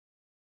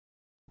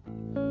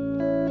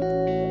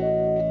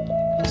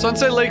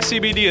Sunset Lake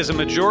CBD is a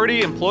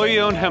majority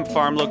employee-owned hemp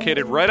farm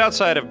located right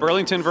outside of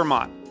Burlington,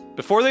 Vermont.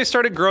 Before they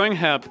started growing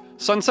hemp,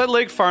 Sunset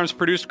Lake Farms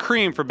produced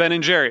cream for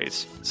Ben &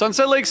 Jerry's.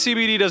 Sunset Lake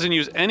CBD doesn't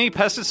use any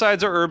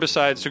pesticides or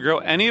herbicides to grow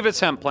any of its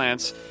hemp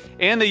plants,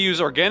 and they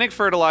use organic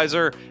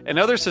fertilizer and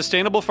other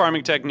sustainable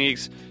farming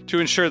techniques to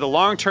ensure the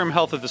long-term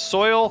health of the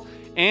soil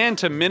and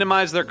to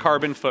minimize their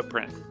carbon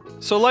footprint.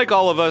 So like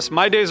all of us,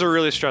 my days are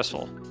really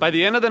stressful. By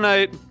the end of the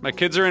night, my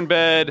kids are in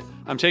bed,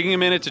 I'm taking a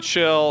minute to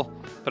chill,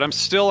 but I'm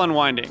still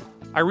unwinding.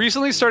 I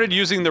recently started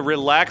using the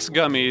Relax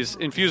gummies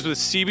infused with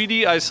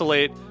CBD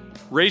isolate,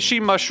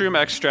 reishi mushroom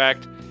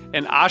extract,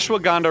 and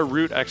ashwagandha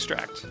root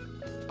extract.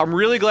 I'm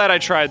really glad I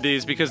tried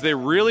these because they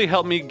really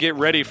helped me get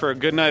ready for a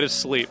good night of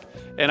sleep,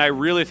 and I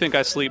really think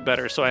I sleep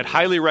better, so I'd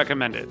highly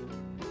recommend it.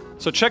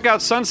 So check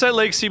out Sunset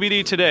Lake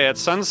CBD today at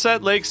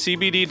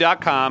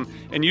sunsetlakecbd.com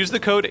and use the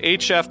code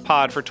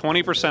HFPOD for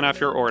 20% off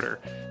your order.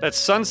 That's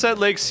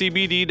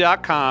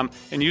sunsetlakecbd.com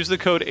and use the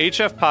code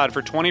HFPOD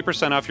for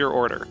 20% off your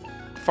order.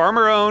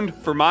 Farmer-owned,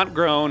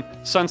 Vermont-grown,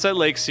 Sunset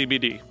Lake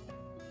CBD.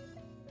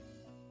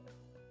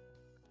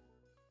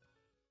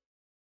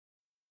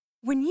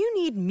 When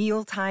you need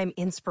mealtime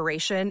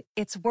inspiration,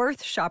 it's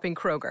worth shopping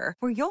Kroger,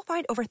 where you'll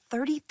find over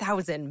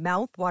 30,000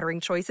 mouth-watering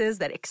choices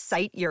that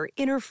excite your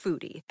inner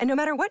foodie. And no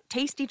matter what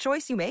tasty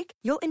choice you make,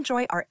 you'll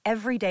enjoy our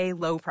everyday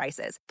low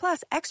prices,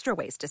 plus extra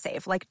ways to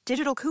save, like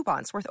digital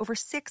coupons worth over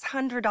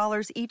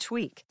 $600 each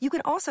week. You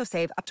can also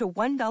save up to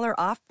 $1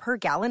 off per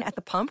gallon at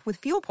the pump with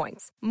fuel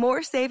points.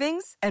 More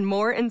savings and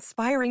more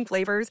inspiring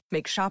flavors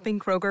make shopping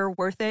Kroger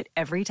worth it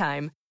every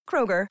time.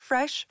 Kroger,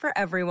 fresh for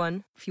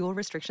everyone. Fuel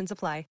restrictions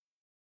apply.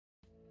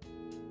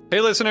 Hey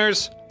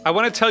listeners, I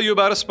want to tell you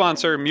about a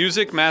sponsor,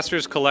 Music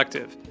Masters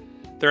Collective.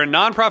 They're a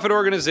nonprofit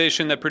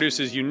organization that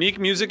produces unique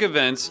music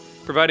events,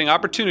 providing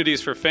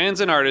opportunities for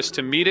fans and artists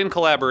to meet and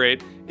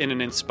collaborate in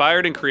an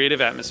inspired and creative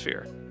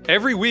atmosphere.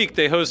 Every week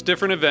they host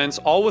different events,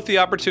 all with the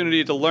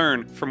opportunity to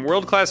learn from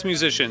world-class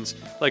musicians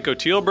like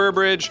Oteil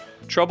Burbridge,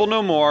 Trouble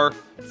No More,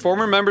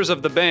 former members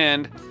of the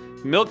band,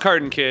 Milk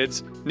Carton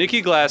Kids,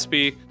 Nikki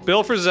Glaspie,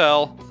 Bill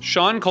Frisell,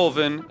 Sean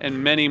Colvin,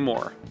 and many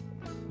more.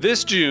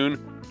 This June,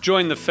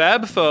 join the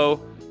Fab Four,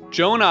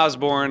 Joan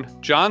Osborne,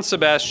 John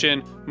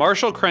Sebastian,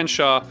 Marshall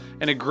Crenshaw,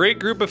 and a great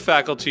group of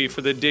faculty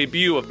for the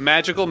debut of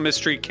Magical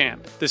Mystery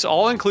Camp. This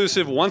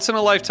all-inclusive,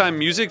 once-in-a-lifetime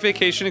music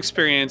vacation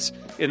experience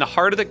in the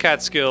heart of the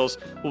Catskills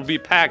will be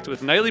packed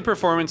with nightly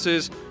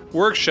performances,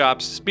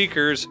 workshops,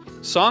 speakers,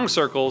 song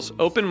circles,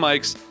 open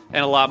mics,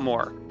 and a lot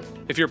more.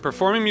 If you're a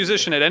performing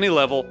musician at any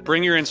level,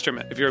 bring your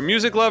instrument. If you're a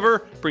music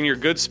lover, bring your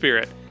good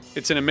spirit.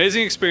 It's an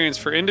amazing experience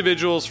for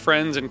individuals,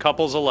 friends, and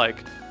couples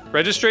alike.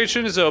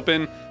 Registration is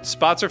open,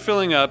 spots are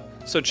filling up,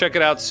 so check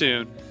it out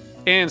soon.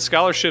 And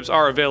scholarships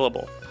are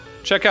available.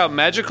 Check out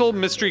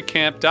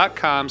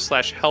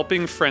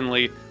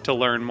magicalmysterycamp.com/helpingfriendly to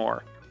learn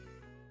more.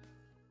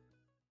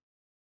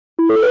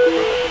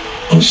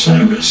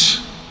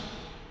 Osiris.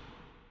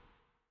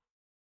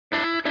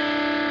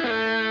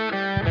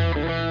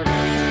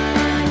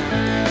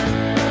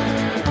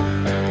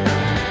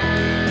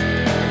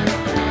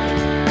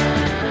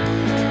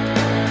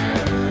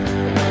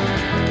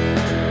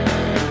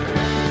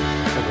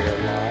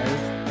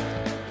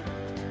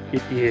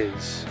 It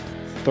is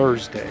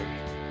Thursday,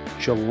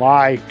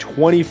 July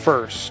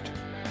 21st,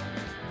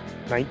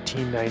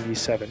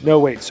 1997.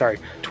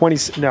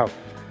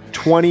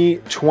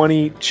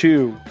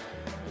 2022.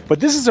 But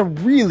this is a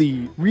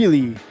really,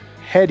 really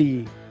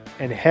heady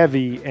and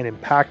heavy and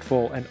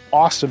impactful and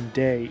awesome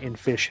day in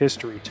fish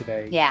history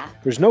today. Yeah.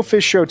 There's no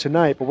fish show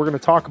tonight, but we're going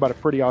to talk about a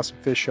pretty awesome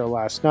fish show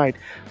last night.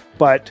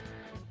 But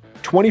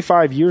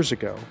 25 years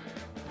ago,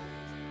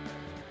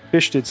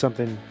 fish did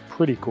something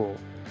pretty cool.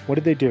 What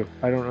did they do?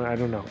 I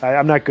don't know.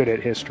 I'm not good at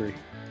history.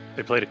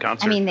 They played a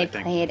concert. I mean, they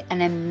played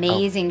an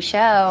amazing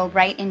show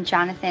right in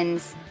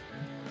Jonathan's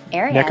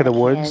area. Neck of the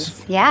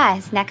woods?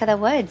 His neck of the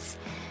woods.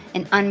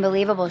 An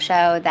unbelievable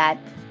show that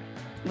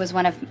was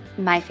one of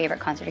my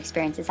favorite concert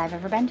experiences I've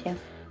ever been to.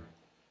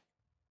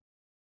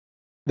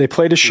 They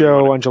played a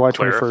show on July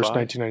 21st,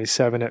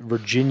 1997 at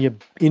Virginia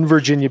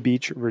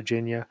Beach,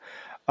 Virginia.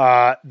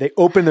 They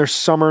opened their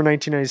summer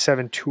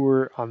 1997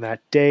 tour on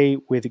that day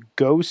with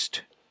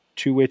Ghost,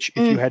 to which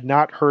if you had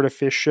not heard a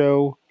fish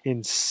show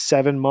in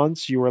 7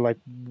 months, you were like,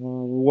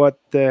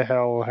 what the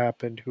hell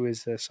happened? Who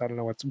is this? I don't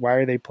know. Why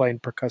are they playing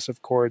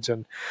percussive chords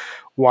and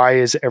why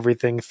is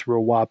everything through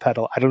a wah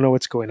pedal? I don't know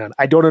what's going on.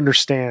 I don't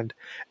understand.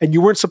 And you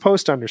weren't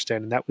supposed to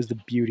understand. And that was the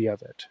beauty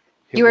of it.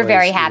 You were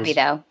very happy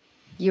though.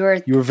 You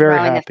were very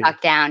throwing happy. The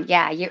fuck down.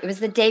 Yeah. It was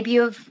the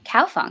debut of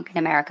Cowfunk in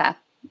America.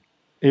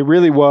 It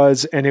really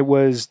was. And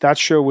that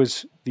show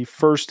was the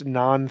first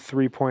non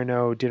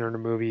 3.0 dinner and a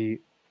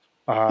movie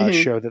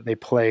show that they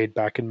played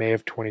back in May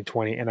of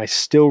 2020. And I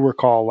still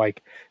recall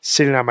like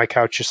sitting on my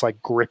couch, just like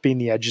gripping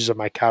the edges of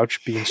my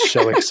couch, being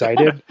so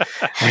excited.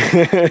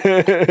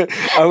 That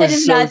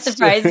did not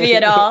surprise me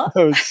at all.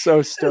 I was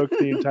so stoked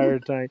the entire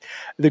time.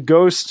 The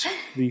Ghost,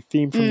 the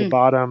theme from the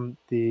bottom,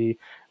 the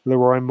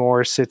Leroy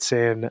Moore sits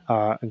in,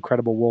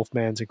 Incredible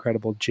Wolfman's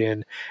Incredible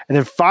Gin. And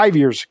then 5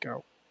 years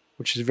ago,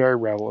 which is very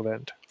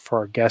relevant for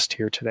our guest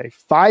here today.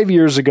 5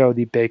 years ago,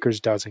 the Baker's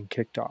Dozen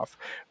kicked off,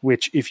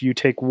 which if you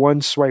take one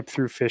swipe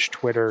through Phish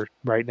Twitter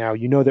right now,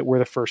 you know that we're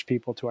the first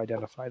people to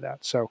identify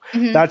that. So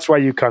that's why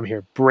you come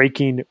here.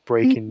 Breaking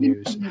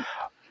news.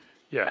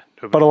 Yeah,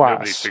 but alas,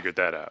 nobody figured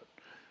that out.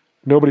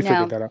 Nobody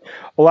figured that out.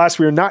 Alas,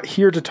 we are not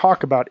here to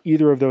talk about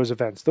either of those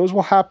events. Those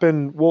will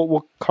happen.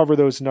 We'll cover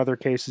those in other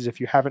cases. If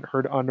you haven't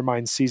heard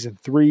Undermine Season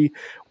 3,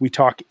 we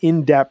talk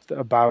in depth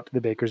about the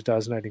Baker's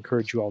Dozen. I'd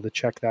encourage you all to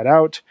check that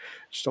out.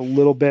 Just a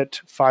little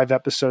bit, 5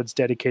 episodes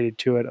dedicated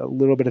to it, a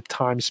little bit of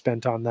time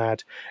spent on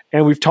that.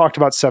 And we've talked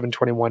about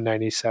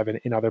 72197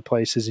 in other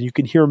places. And you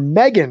can hear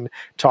Megan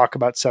talk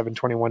about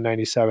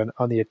 72197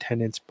 on the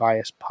Attendance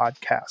Bias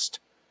podcast.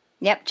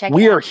 Yep, check it out.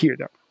 We are here,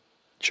 though.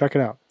 Check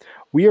it out.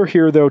 We are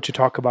here, though, to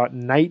talk about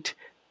night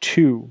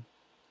two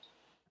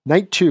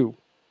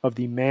of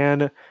the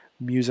Man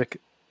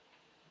Music,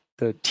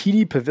 the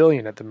TD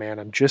Pavilion at the Man.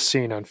 I'm just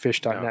seeing on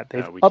Phish.net.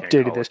 They've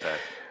updated this.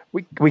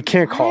 We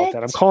can't call it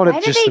that. I'm calling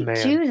it just the Man.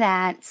 Why did they do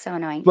that? So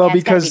annoying. Well,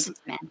 because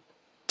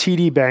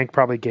TD Bank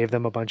probably gave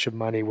them a bunch of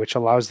money, which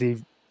allows the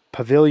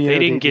pavilion, they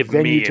didn't give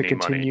venue me to any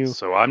continue. Money,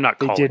 so I'm not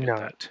calling They did it not.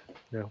 that.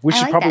 No, which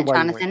is like probably that, why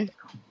Jonathan.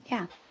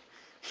 Yeah.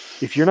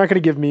 If you're not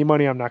going to give me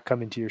money, I'm not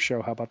coming to your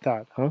show. How about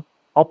that, huh?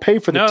 I'll pay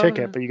for the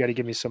ticket, but you got to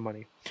give me some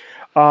money.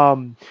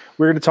 We're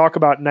going to talk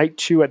about night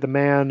 2 at the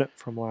Man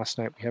from last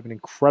night. We have an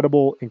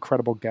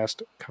incredible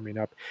guest coming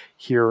up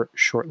here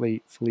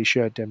shortly.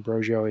 Felicia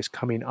D'Ambrosio is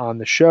coming on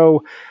the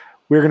show.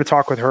 We're going to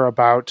talk with her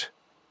about,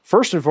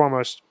 first and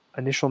foremost,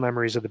 initial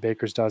memories of the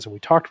Baker's Dozen. We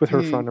talked with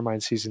her for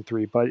Undermine Season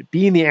 3, but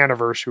being the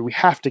anniversary, we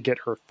have to get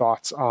her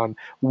thoughts on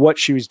what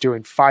she was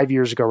doing 5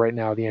 years ago right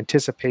now, the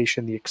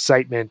anticipation, the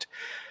excitement,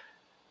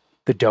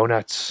 the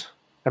donuts.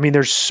 I mean,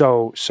 there's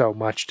so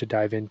much to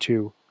dive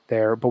into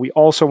there, but we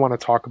also want to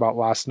talk about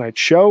last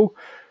night's show,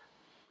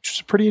 which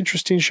was a pretty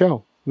interesting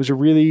show. It was a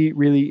really,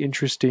 really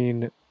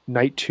interesting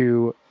night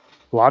 2.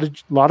 A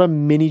lot of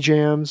mini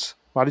jams,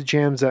 a lot of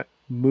jams that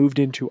moved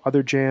into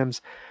other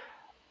jams.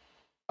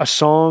 A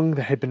song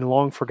that had been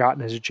long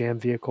forgotten as a jam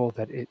vehicle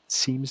that it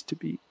seems to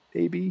be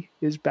maybe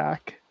is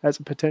back as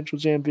a potential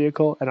jam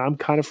vehicle, and I'm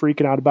kind of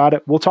freaking out about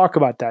it. We'll talk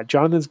about that.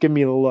 Jonathan's giving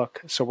me the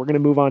look, so we're going to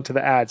move on to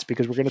the ads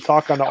because we're going to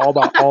talk all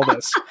about all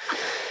this.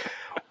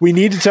 We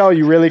need to tell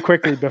you really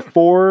quickly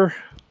before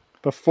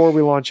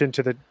we launch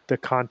into the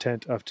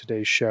content of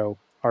today's show,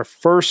 our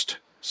first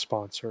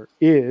sponsor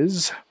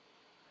is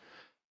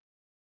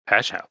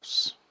Hash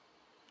House.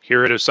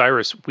 Here at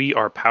Osiris, we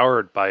are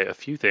powered by a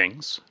few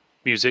things.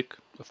 Music,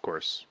 of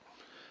course,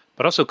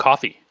 but also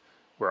coffee.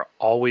 We're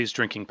always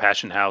drinking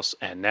Passion House,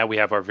 and now we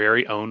have our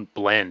very own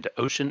blend,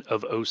 Ocean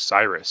of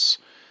Osiris.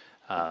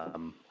 I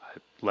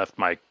left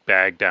my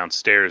bag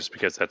downstairs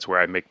because that's where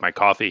I make my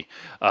coffee.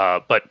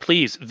 But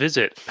please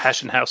visit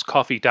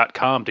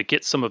passionhousecoffee.com to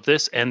get some of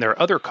this and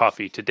their other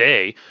coffee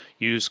today.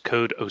 Use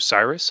code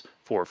OSIRIS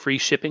for free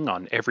shipping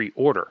on every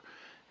order.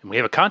 And we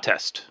have a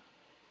contest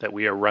that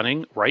we are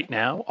running right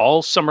now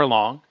all summer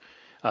long.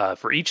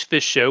 For each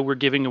Phish show, we're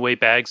giving away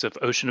bags of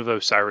Ocean of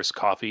Osiris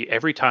coffee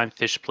every time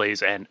Phish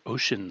plays an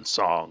ocean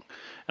song.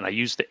 And I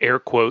use the air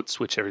quotes,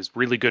 which is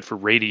really good for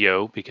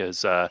radio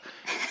because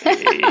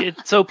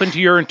it's open to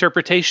your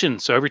interpretation.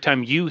 So every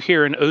time you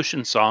hear an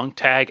ocean song,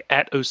 tag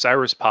at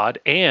OsirisPod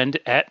and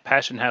at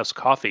Passion House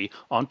Coffee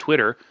on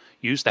Twitter.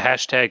 Use the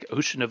hashtag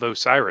Ocean of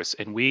Osiris,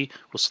 and we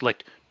will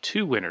select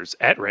 2 winners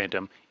at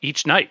random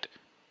each night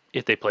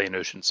if they play an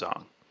ocean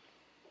song.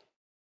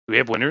 Do we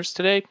have winners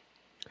today?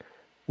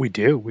 We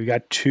do. We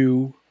got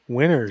 2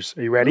 winners.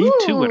 Are you ready? Ooh.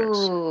 2 winners.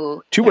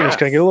 2 winners.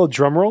 Can I get a little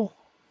drum roll?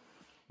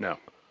 No.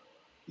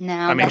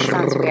 No, that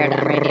sounds weird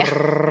on radio.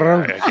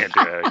 I can't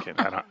do that.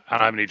 I don't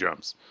have any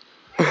drums.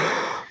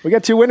 We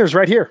got 2 winners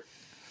right here.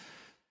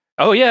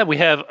 Oh, yeah. We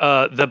have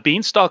the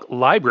Beanstalk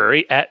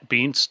Library at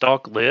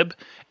Beanstalk Lib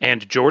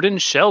and Jordan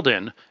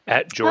Sheldon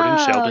at Jordan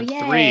Sheldon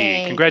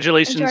 3.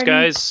 Congratulations,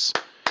 guys.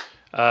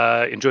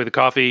 Enjoy the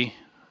coffee.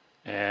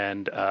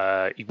 And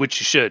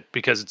which you should,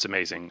 because it's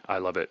amazing. I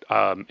love it.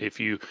 If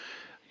you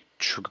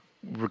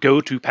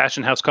go to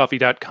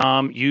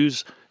passionhousecoffee.com,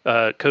 use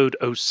code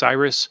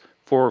OSIRIS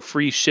for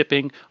free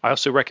shipping. I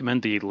also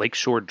recommend the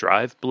Lakeshore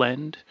Drive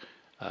blend.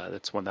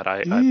 That's one that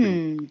I've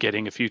been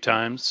getting a few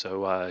times,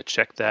 so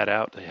check that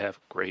out. They have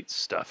great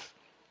stuff.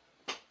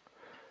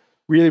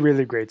 Really,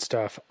 really great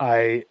stuff.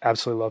 I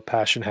absolutely love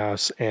Passion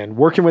House, and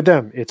working with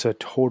them, it's a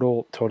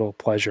total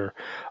pleasure.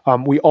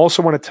 We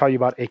also want to tell you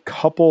about a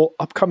couple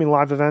upcoming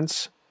live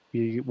events.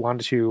 We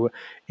wanted to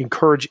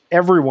encourage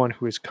everyone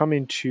who is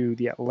coming to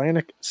the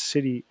Atlantic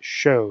City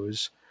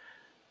shows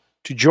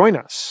to join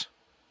us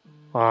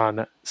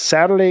on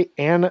Saturday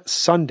and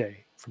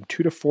Sunday from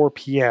 2 to 4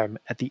 p.m.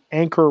 at the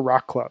Anchor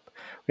Rock Club.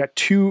 We got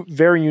 2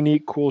 very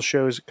unique, cool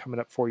shows coming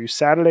up for you.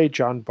 Saturday,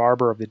 John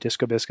Barber of the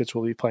Disco Biscuits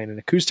will be playing an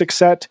acoustic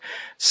set.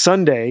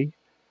 Sunday,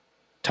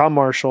 Tom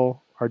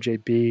Marshall,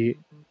 RJB,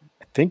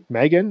 I think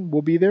Megan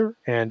will be there,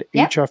 and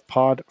Yep. HF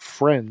Pod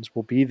friends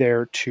will be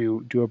there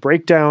to do a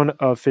breakdown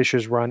of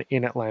Phish's run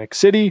in Atlantic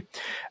City,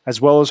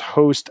 as well as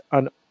host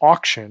an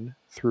auction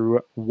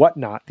through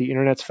Whatnot, the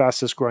internet's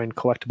fastest growing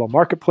collectible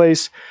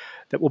marketplace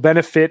that will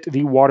benefit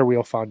the Water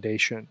Wheel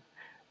Foundation.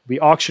 We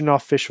auction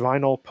off Phish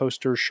vinyl,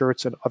 posters,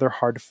 shirts, and other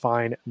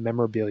hard-to-find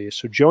memorabilia.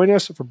 So join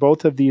us for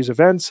both of these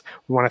events.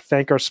 We want to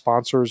thank our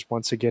sponsors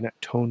once again at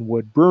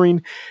Tonewood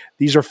Brewing.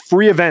 These are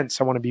free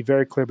events. I want to be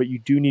very clear, but you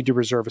do need to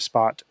reserve a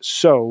spot.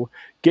 So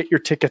get your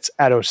tickets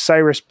at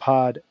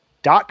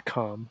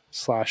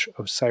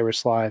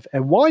osirispod.com/OsirisLive.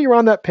 And while you're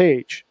on that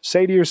page,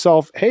 say to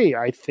yourself, hey,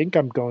 I think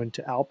I'm going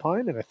to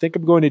Alpine, and I think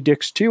I'm going to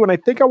Dick's too, and I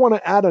think I want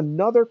to add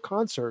another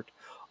concert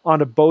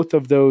onto both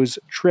of those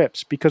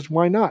trips, because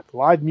why not?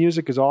 Live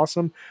music is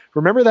awesome.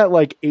 Remember that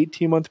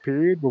 18-month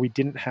period where we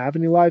didn't have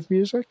any live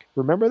music?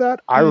 Remember that?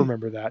 I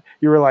remember that.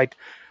 You were like,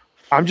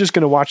 I'm just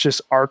going to watch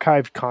this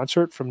archived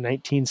concert from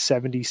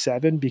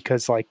 1977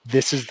 because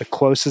this is the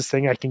closest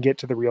thing I can get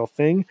to the real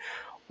thing.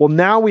 Well,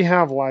 now we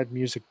have live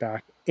music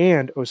back,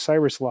 and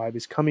Osiris Live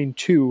is coming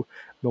to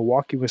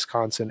Milwaukee,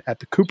 Wisconsin at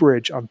the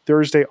Cooperage on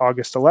Thursday,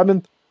 August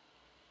 11th.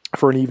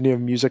 For an evening of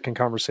music and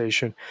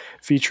conversation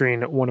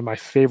featuring one of my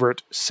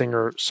favorite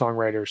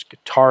singer-songwriters,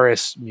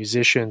 guitarists,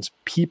 musicians,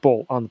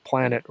 people on the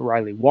planet,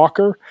 Riley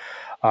Walker.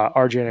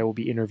 RJ and I will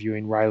be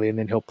interviewing Riley, and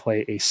then he'll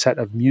play a set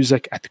of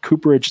music at the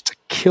Cooperage. It's a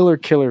killer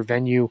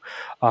venue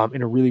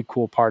in a really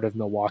cool part of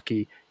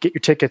Milwaukee. Get your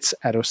tickets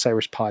at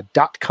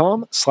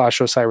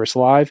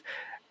osirispod.com/OsirisLive.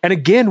 And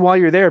again, while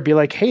you're there, be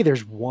like, hey,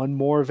 there's one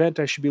more event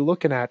I should be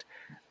looking at.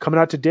 Coming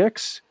out to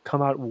Dick's,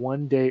 come out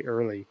one day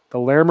early. The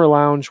Larimer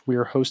Lounge, we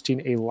are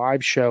hosting a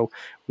live show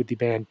with the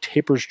band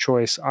Taper's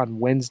Choice on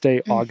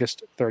Wednesday,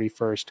 August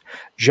 31st.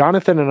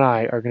 Jonathan and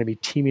I are going to be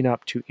teaming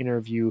up to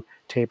interview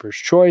Taper's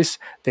Choice.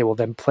 They will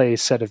then play a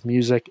set of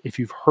music. If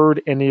you've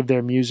heard any of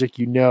their music,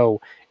 you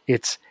know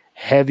it's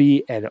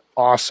heavy and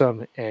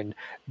awesome and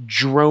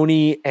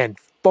droney and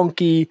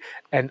funky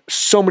and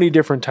so many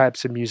different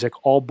types of music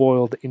all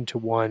boiled into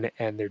one,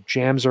 and their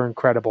jams are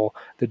incredible.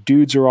 The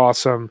dudes are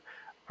awesome.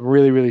 I'm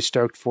really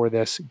stoked for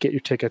this. Get your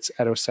tickets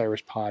at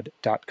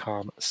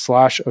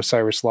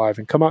osirispod.com/OsirisLive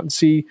and come out and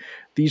see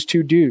these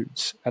two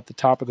dudes at the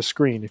top of the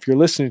screen. If you're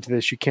listening to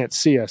this, you can't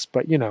see us,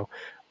 but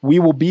we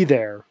will be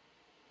there.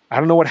 I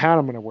don't know what hat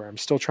I'm going to wear. I'm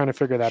still trying to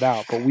figure that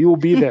out, but we will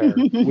be there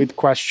with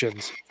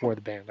questions for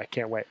the band. I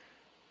can't wait.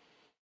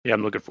 Yeah,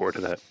 I'm looking forward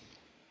to that.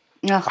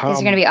 Oh, these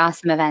are going to be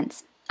awesome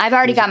events. I've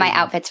already got my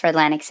outfits for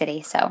Atlantic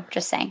City, so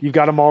just saying. You've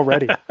got them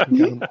already.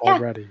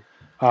 Already.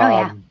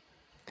 Yeah.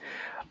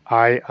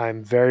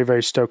 I'm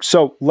very stoked.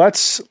 So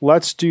let's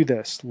do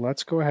this.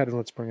 Let's go ahead and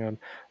let's bring on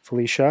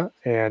Felicia,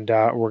 and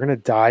we're going to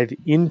dive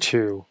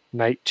into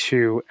night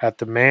 2 at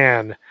the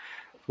Man.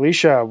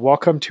 Felicia,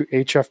 welcome to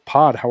HF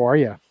Pod. How are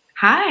you?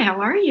 Hi, how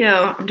are you?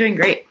 I'm doing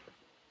great.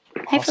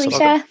 Hi,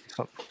 Felicia.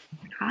 Awesome.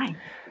 Hi.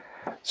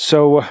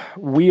 So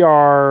we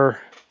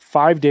are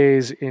 5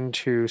 days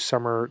into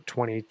summer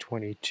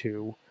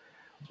 2022.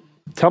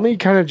 Tell me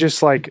kind of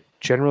just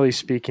generally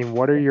speaking,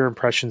 what are your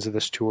impressions of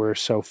this tour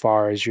so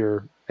far as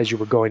you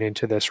were going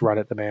into this run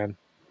at the Man?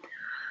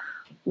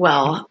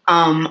 Well,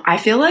 I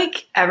feel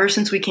like ever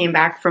since we came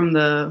back from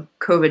the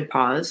COVID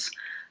pause,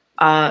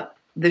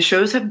 the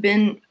shows have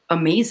been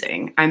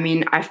amazing. I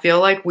mean, I feel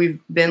like we've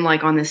been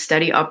on this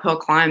steady uphill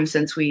climb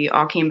since we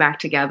all came back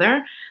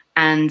together.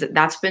 And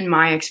that's been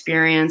my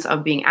experience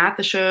of being at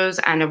the shows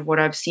and of what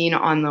I've seen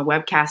on the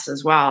webcast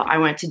as well. I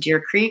went to Deer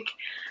Creek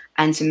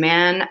and to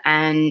Man,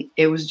 and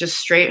it was just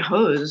straight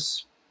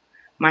hose.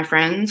 My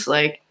friends,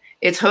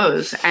 it's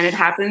hose, and it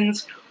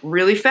happens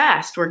really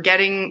fast. We're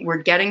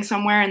getting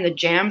somewhere in the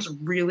jams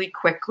really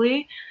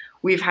quickly.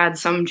 We've had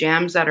some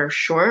jams that are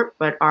short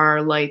but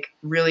are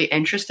really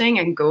interesting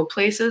and go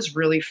places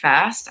really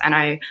fast, and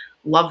I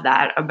love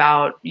that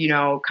about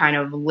kind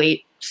of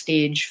late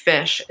stage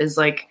Phish is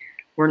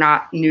we're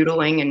not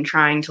noodling and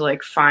trying to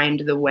find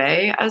the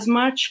way as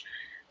much.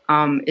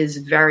 Is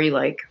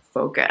very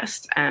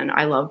focused, and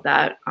I love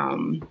that.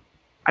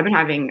 I've been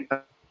having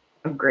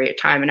a great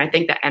time, and I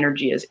think the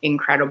energy is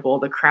incredible.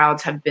 The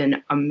crowds have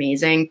been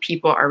amazing.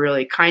 People are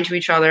really kind to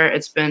each other.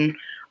 It's been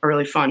a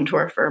really fun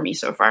tour for me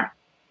so far.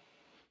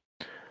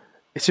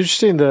 It's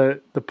interesting the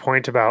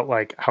point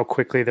about how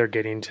quickly they're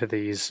getting to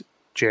these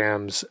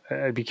jams.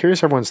 I'd be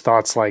curious everyone's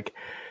thoughts.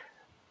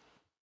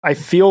 I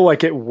feel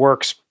like it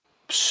works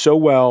so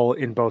well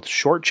in both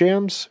short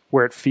jams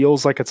where it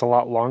feels like it's a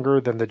lot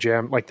longer than the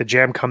jam. The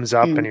jam comes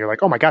up and you're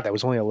like, oh my God, that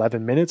was only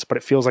 11 minutes, but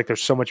it feels like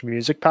there's so much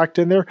music packed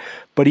in there.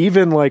 But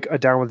even a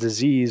Down with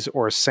Disease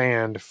or a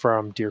Sand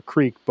from Deer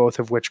Creek, both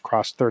of which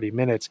crossed 30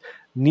 minutes,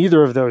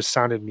 neither of those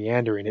sounded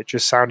meandering. It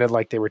just sounded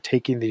like they were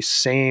taking the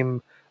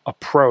same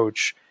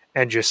approach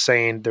and just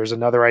saying, there's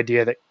another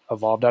idea that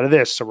evolved out of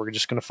this, so we're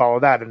just going to follow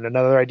that, and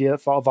another idea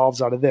that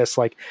evolves out of this.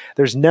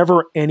 There's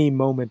never any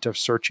moment of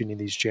searching in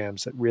these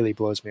jams that really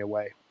blows me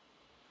away.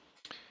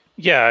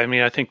 Yeah, I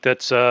mean, I think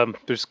that's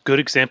there's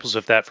good examples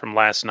of that from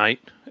last night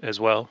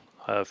as well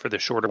for the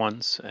shorter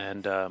ones,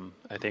 and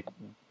I think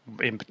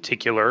in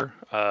particular,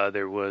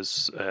 there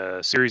was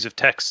a series of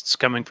texts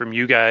coming from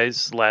you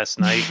guys last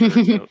night.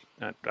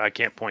 I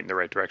can't point in the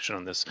right direction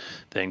on this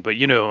thing, but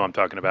you know who I'm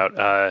talking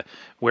about,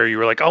 where you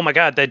were like, oh my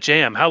God, that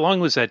jam. How long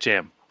was that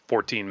jam?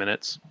 14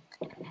 minutes.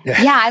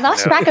 Yeah, I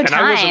lost track of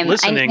time.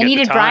 I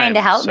needed Brian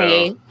to help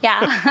me. Yeah.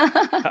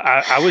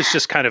 I was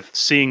just kind of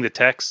seeing the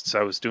texts.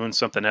 I was doing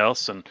something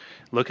else and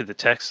look at the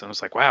text and I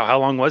was like, wow, how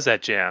long was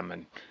that jam?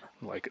 And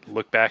like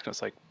look back and I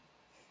was like,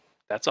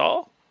 that's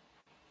all?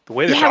 The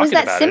way they're talking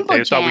about it,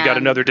 they thought we got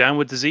another down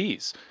with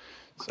disease.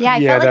 So. Yeah,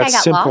 I felt like I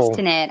got lost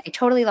in it. I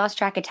totally lost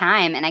track of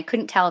time and I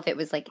couldn't tell if it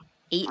was like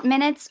 8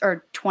 minutes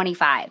or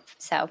 25.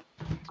 So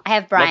I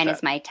have Brian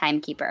as my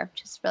timekeeper,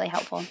 which is really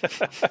helpful.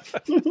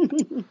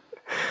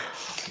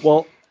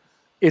 Well,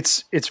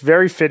 it's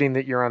very fitting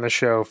that you're on the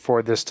show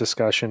for this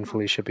discussion,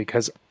 Felicia,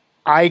 because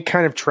I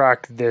kind of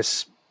tracked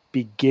this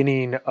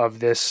beginning of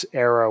this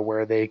era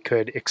where they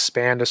could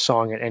expand a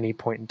song at any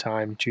point in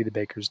time to the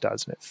Baker's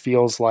Dozen. It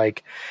feels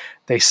like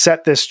they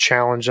set this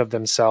challenge of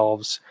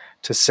themselves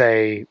to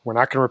say, we're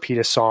not going to repeat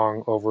a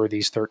song over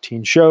these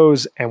 13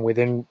 shows. And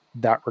within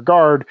that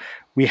regard,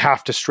 we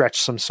have to stretch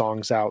some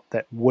songs out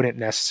that wouldn't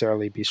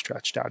necessarily be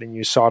stretched out. And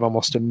you saw it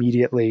almost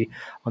immediately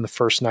on the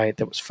first night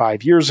that was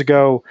 5 years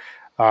ago.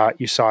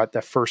 You saw it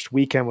the first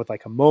weekend with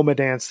like a MoMA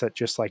dance that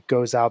just like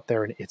goes out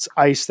there, and It's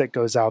Ice that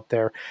goes out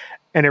there.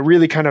 And it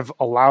really kind of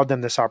allowed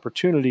them this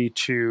opportunity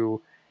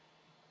to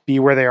be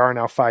where they are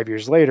now 5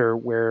 years later,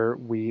 where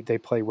they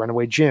play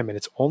Runaway Jim, and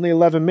it's only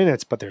 11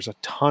 minutes, but there's a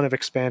ton of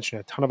expansion,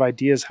 a ton of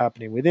ideas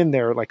happening within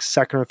their like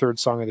second or third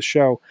song of the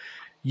show.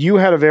 You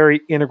had a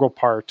very integral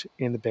part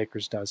in the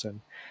Baker's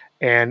Dozen.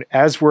 And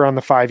as we're on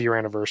the 5-year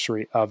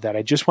anniversary of that,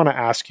 I just want to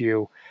ask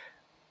you,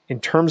 in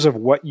terms of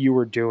what you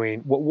were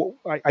doing,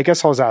 I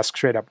guess I'll just ask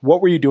straight up,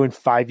 what were you doing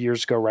 5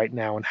 years ago right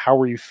now, and how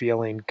were you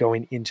feeling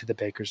going into the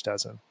Baker's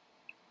Dozen?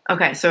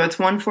 Okay, so it's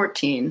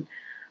 1:14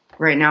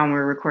 right now when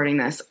we're recording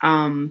this.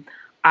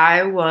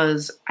 I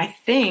was, I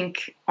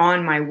think,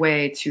 on my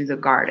way to the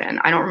Garden.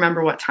 I don't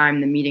remember what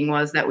time the meeting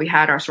was that we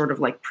had, our sort of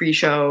like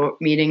pre-show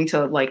meeting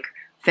to like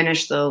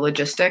finish the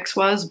logistics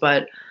was,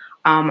 but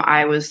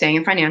I was staying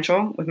in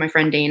Financial with my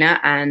friend Dana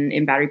and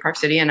in Battery Park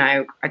City, and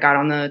I got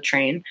on the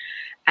train,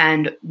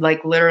 and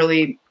like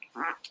literally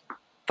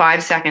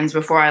 5 seconds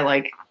before I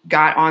like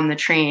got on the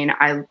train,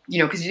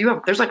 because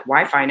there's like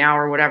Wi-Fi now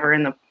or whatever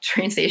in the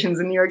train stations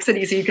in New York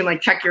City, so you can like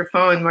check your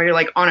phone while you're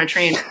like on a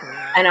train.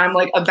 And I'm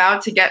like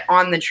about to get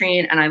on the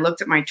train, and I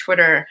looked at my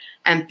Twitter,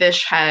 and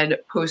Fish had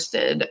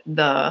posted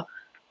the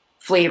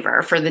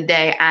flavor for the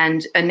day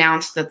and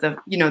announced that that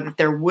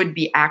there would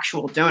be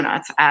actual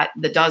donuts at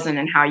the Dozen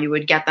and how you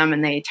would get them.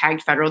 And they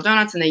tagged Federal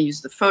Donuts, and they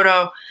used the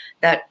photo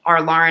that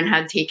our Lauren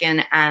had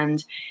taken.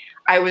 And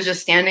I was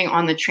just standing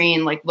on the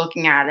train, like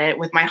looking at it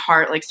with my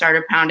heart, like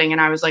started pounding.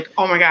 And I was like,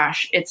 oh my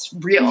gosh, it's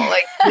real.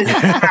 Like, this is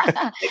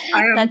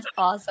that's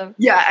awesome.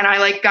 Yeah. And I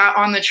like got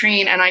on the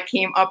train and I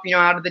came up,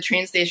 out of the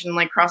train station,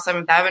 like cross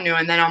 7th Avenue.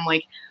 And then I'm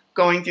like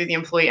going through the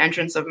employee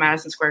entrance of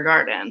Madison Square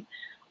Garden.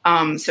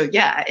 So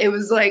yeah, it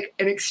was like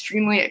an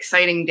extremely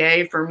exciting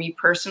day for me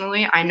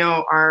personally. I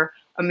know our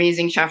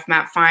amazing chef,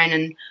 Matt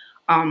Fine,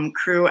 and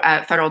crew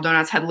at Federal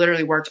Donuts had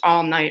literally worked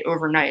all night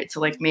overnight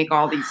to like make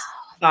all these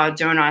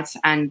donuts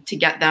and to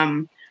get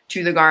them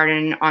to the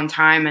Garden on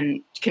time,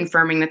 and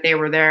confirming that they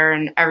were there,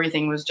 and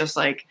everything was just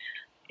like,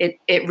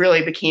 it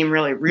really became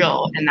really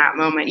real in that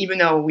moment, even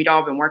though we'd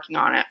all been working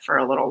on it for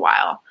a little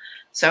while.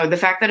 So the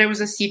fact that it was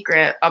a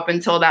secret up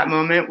until that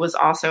moment was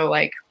also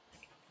like,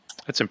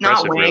 that's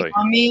impressive, not weighing really.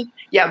 on me.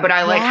 Yeah, but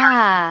I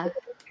like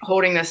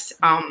holding this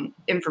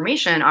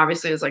information,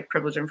 obviously, is like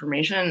privileged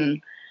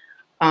information.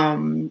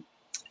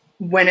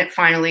 When it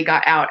finally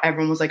got out,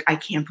 everyone was like, I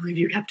can't believe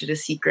you kept it a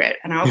secret.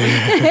 And I was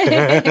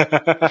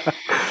like,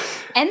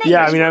 and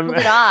then pulled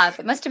it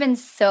off. It must have been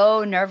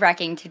so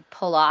nerve-wracking to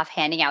pull off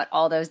handing out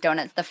all those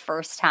donuts the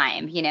first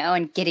time,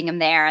 and getting them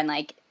there, and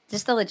like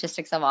just the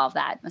logistics of all of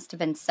that must have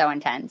been so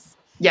intense.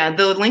 Yeah,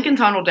 the Lincoln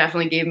Tunnel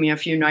definitely gave me a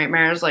few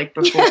nightmares, like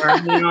before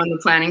on the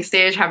planning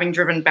stage, having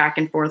driven back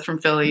and forth from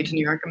Philly to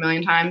New York a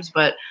million times.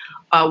 But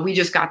we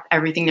just got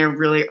everything there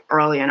really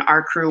early, and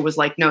our crew was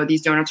like, no,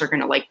 these donuts are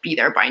going to like be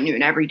there by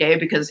noon every day,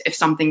 because if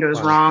something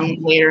goes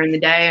wrong later in the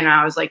day, and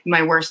I was like,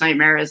 my worst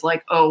nightmare is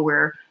like, oh,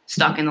 we're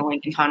stuck in the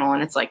Lincoln Tunnel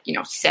and it's like,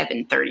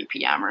 7:30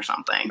 p.m. or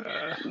something.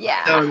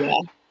 Yeah. So yeah.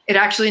 It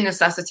actually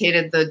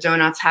necessitated the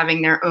donuts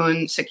having their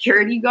own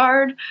security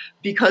guard,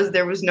 because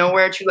there was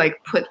nowhere to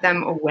like put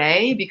them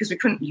away, because we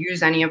couldn't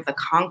use any of the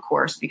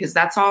concourse, because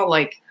that's all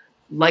like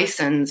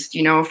licensed,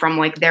 from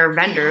like their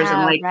vendors,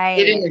 and like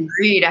they didn't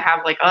agree to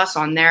have like us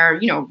on their,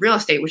 real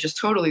estate, which is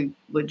totally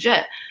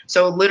legit.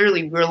 So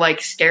literally we're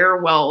like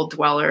stairwell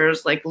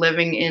dwellers, like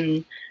living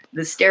in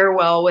the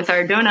stairwell with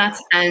our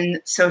donuts.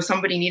 And so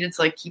somebody needed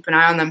to like keep an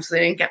eye on them so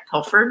they didn't get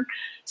pilfered.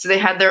 So they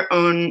had their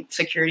own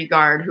security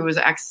guard who was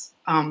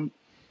New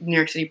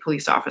York City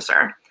police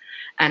officer.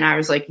 And I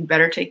was like, you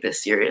better take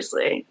this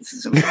seriously. This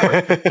is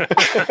important.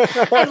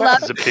 I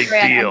love this is a big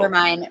deal. deal.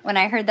 Undermine. When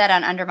I heard that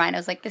on Undermine, I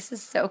was like, this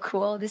is so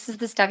cool. This is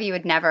the stuff you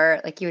would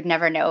never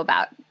know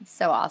about. It's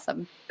so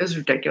awesome. It was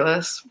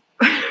ridiculous.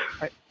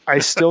 I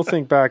still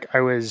think back,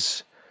 I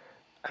was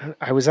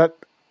at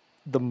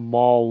the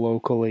mall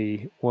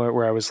locally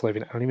where I was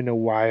living. I don't even know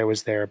why I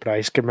was there, but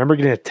I can remember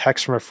getting a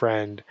text from a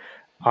friend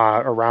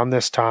around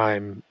this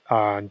time,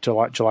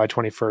 July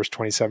 21st,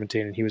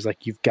 2017. And he was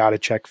like, you've got to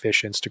check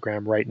Phish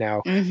Instagram right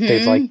now. Mm-hmm.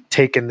 They've like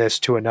taken this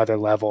to another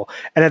level.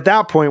 And at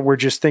that point, we're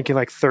just thinking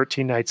like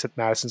 13 Nights at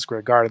Madison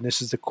Square Garden.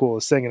 This is the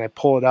coolest thing. And I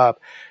pull it up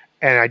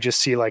and I just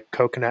see like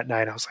Coconut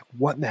Night. I was like,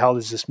 what in the hell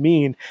does this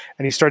mean?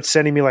 And he starts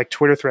sending me like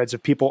Twitter threads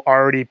of people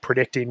already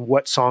predicting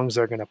what songs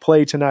they're going to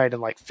play tonight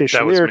and like Phish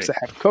lyrics that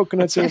have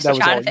coconuts in it. That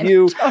was all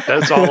you.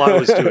 That's all I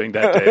was doing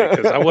that day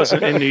because I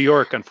wasn't in New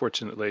York,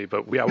 unfortunately,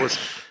 but I was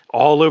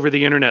all over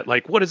the internet.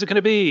 Like, what is it going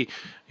to be?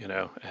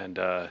 And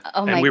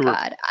we were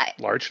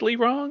largely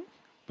wrong.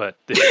 But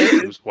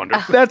it was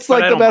wonderful. That's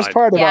like the best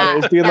part about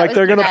it is being like,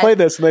 they're going to play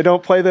this and they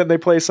don't play that and they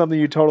play something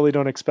you totally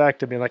don't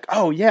expect and being like,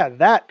 oh yeah,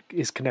 that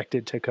is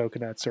connected to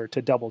coconuts or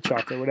to double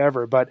chocolate or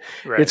whatever. But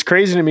It's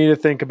crazy to me to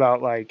think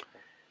about like.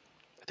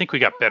 I think we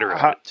got better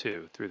at it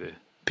too through the.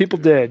 People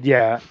did.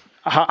 Yeah.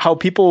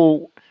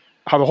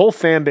 How the whole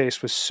fan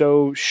base was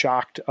so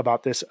shocked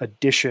about this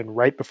addition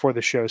right before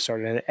the show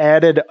started, and it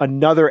added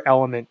another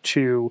element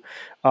to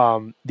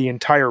the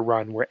entire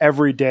run where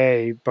every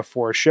day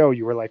before a show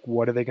you were like,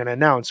 what are they going to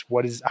announce?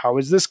 How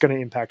is this going to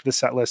impact the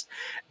set list?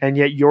 And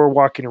yet you're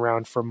walking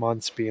around for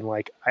months being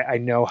like, I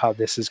know how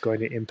this is going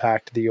to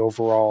impact the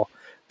overall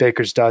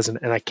Baker's Dozen,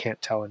 and I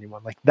can't tell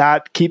anyone. Like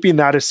that, keeping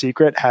that a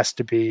secret had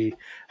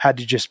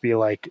to just be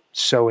like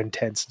so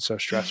intense and so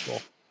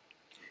stressful.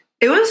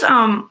 It was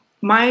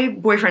my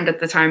boyfriend at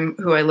the time,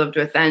 who I lived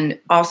with then,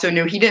 also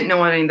knew. He didn't know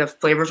what any of the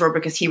flavors were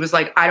because he was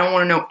like, I don't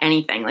want to know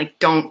anything. Like,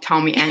 don't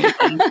tell me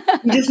anything.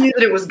 He just knew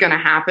that it was going to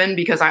happen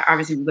because I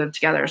obviously lived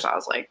together. So I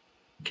was like,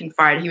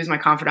 confide. He was my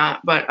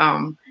confidant. But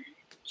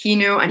he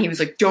knew, and he was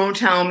like, don't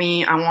tell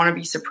me. I want to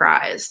be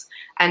surprised.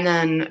 And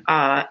then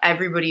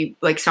everybody,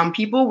 like some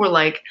people were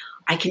like,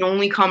 I can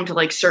only come to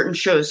like certain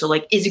shows. So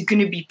like, is it going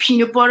to be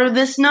peanut butter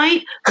this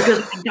night?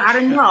 Because I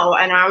gotta know.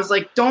 And I was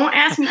like, don't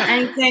ask me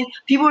anything.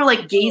 People were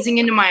like gazing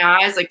into my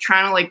eyes, like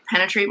trying to like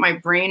penetrate my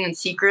brain and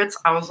secrets.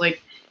 I was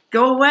like,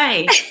 go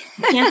away.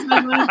 I can't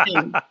tell you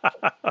anything.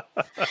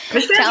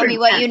 Tell me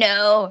what you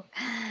know.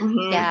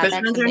 Mm-hmm. Yeah,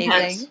 that's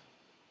amazing.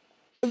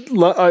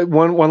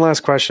 One last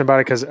question about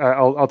it, because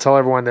I'll tell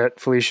everyone that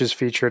Felicia's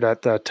featured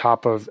at the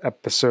top of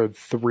episode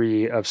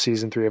 3 of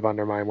season 3 of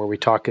Undermine, where we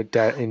talk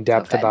in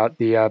depth about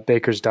the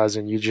Baker's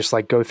Dozen. You just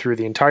like go through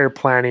the entire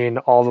planning,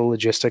 all the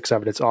logistics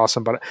of it. It's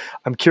awesome. But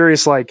I'm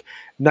curious, like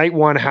night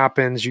one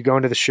happens, you go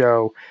into the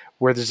show.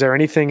 Is there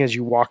anything as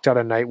you walked out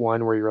of night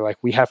one where you're like,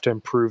 we have to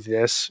improve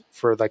this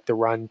for like the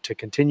run to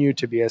continue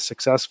to be as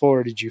successful?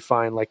 Or did you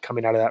find like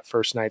coming out of that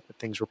first night that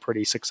things were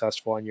pretty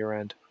successful on your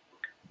end?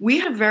 We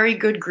had a very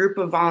good group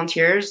of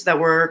volunteers that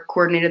were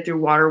coordinated through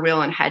Water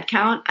Wheel and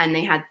Headcount, and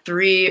they had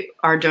 3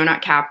 our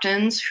donut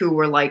captains who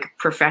were like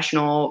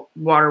professional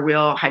Water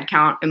Wheel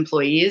Headcount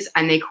employees,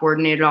 and they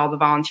coordinated all the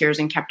volunteers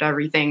and kept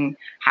everything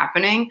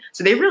happening.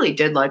 So they really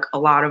did like a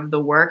lot of the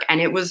work, and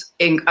it was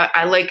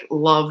I like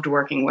loved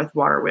working with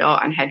Water Wheel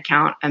and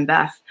Headcount and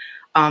Beth.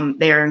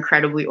 They are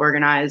incredibly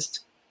organized,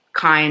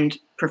 kind,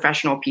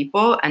 professional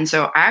people, and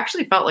so I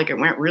actually felt like it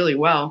went really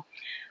well.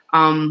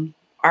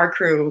 Our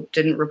crew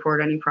didn't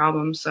report any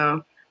problems,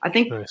 so I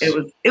think nice.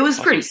 it was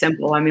pretty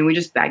simple. I mean, we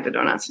just bagged the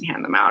donuts and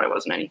hand them out. It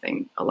wasn't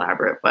anything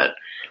elaborate, but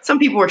some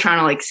people were trying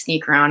to like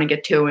sneak around and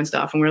get to and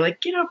stuff, and we were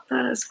like, get up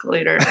that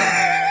escalator.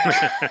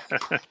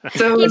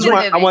 So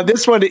I want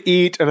this one to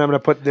eat, and I'm going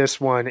to put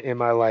this one in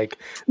my like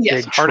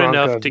big hard trunk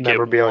enough of to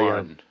memorabilia. Get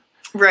one.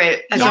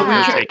 Right. And so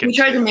we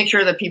tried to make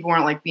sure that people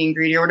weren't like being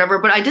greedy or whatever.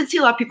 But I did see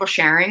a lot of people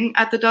sharing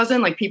at the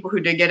dozen. Like people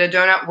who did get a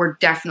donut were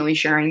definitely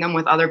sharing them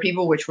with other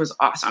people, which was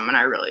awesome. And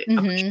I really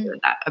appreciated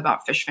that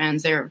about Phish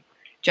fans. They're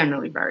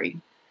generally very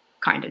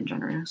kind and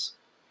generous.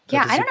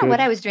 Yeah, I don't know what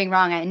I was doing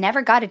wrong. I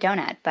never got a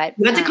donut, but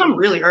you had to come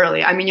really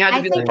early. I mean, you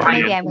had to be like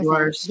lined up for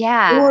doors.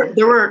 Yeah.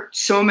 There were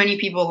so many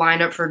people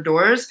lined up for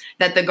doors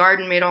that the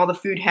garden made all the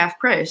food half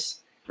price.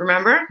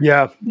 Remember?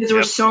 Yeah. Because there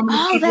were so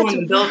many people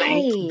in the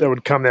building that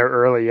would come there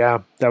early. Yeah,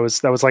 that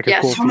was like a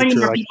cool so many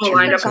feature. More people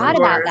lined up for doors.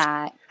 About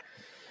that.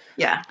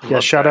 Yeah.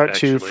 Shout out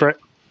to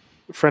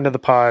friend of the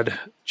pod,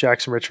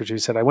 Jackson Richards, who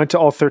said, I went to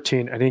all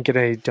 13. I didn't get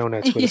any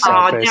donuts with a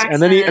sad face.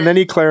 Jackson. And then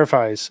he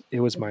clarifies, it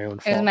was my own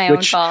fault. It was my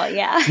own fault,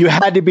 yeah. You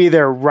had to be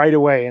there right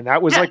away. And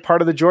that was like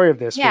part of the joy of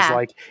this was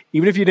like,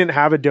 even if you didn't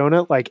have a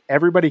donut, like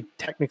everybody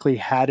technically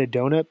had a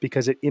donut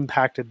because it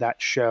impacted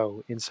that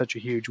show in such a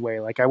huge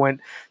way. Like I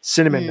went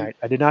cinnamon night.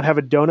 I did not have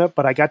a donut,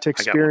 but I got to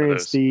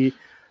experience the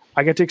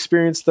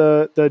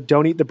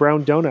Don't Eat the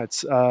Brown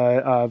Donuts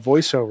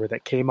voiceover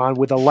that came on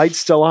with the lights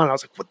still on. I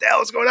was like, what the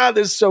hell is going on?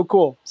 This is so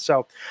cool.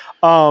 So,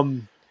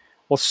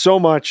 well, so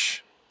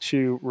much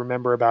to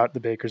remember about the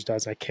Baker's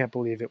Dozen. I can't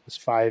believe it was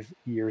 5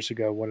 years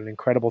ago. What an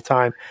incredible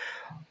time.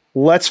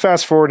 Let's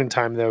fast forward in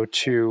time, though,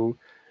 to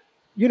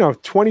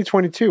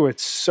 2022.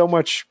 It's so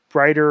much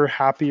brighter,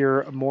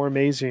 happier, more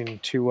amazing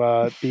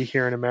to be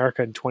here in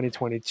America in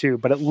 2022.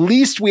 But at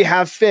least we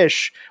have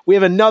Phish. We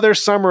have another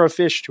summer of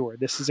Phish tour.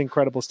 This is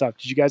incredible stuff.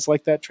 Did you guys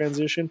like that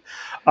transition?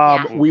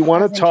 We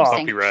want to talk.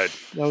 Bumpy ride.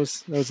 That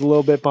was a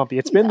little bit bumpy.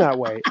 It's been that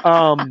way.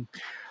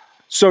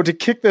 So to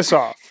kick this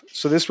off,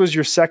 so this was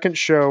your second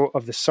show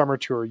of the summer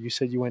tour. You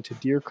said you went to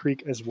Deer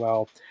Creek as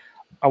well.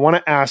 I want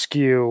to ask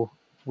you,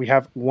 we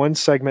have one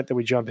segment that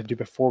we jump into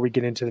before we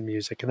get into the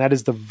music, and that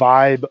is the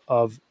vibe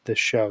of the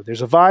show.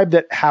 There's a vibe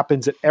that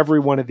happens at every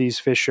one of these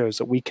Phish shows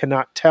that we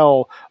cannot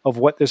tell of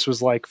what this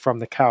was like from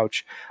the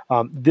couch.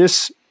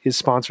 This is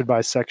sponsored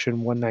by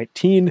Section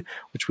 119,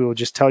 which we will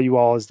just tell you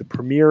all is the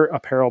premier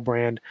apparel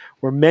brand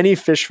where many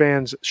Phish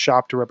fans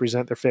shop to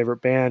represent their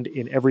favorite band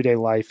in everyday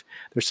life.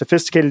 Their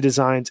sophisticated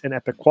designs and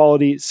epic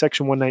quality,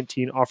 Section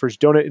 119 offers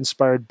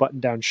donut-inspired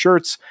button-down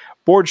shirts,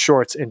 board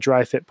shorts, and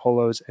dry-fit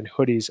polos and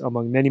hoodies,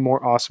 among many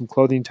more awesome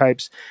clothing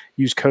types.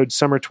 Use code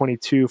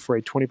SUMMER22 for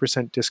a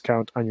 20%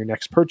 discount on your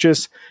next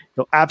purchase.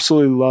 You'll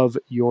absolutely love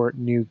your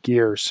new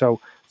gear. So,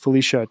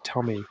 Felicia,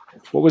 tell me,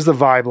 what was the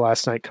vibe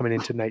last night coming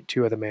into night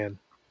 2 of The Man?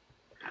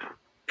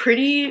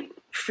 Pretty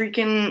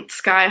freaking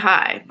sky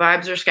high.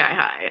 Vibes are sky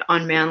high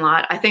on Man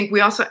Lot. I think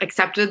we also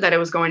accepted that it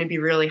was going to be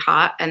really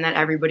hot and that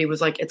everybody was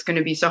like, it's going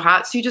to be so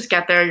hot. So you just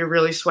get there, you're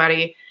really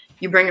sweaty.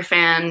 You bring a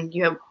fan,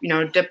 you have,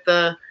 dip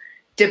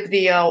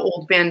the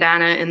old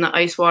bandana in the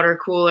ice water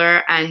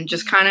cooler and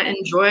just kind of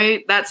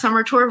enjoy that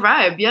summer tour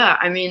vibe. Yeah.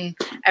 I mean,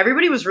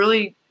 everybody was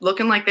really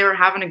looking like they were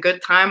having a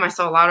good time. I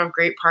saw a lot of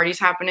great parties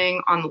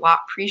happening on the Lot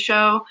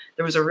pre-show.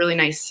 There was a really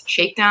nice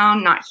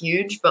shakedown, not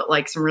huge, but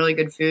like some really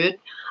good food.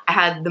 I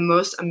had the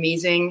most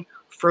amazing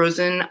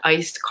frozen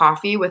iced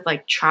coffee with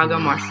like chaga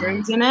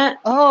mushrooms in it.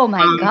 Oh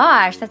my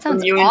gosh, that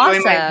sounds you awesome.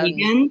 Enjoy my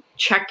vegan.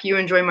 Check You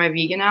Enjoy My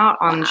Vegan out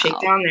on the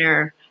Shakedown.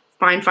 They're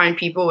fine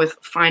people with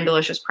fine,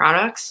 delicious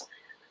products.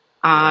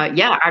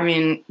 Yeah, I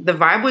mean, the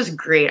vibe was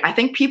great. I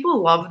think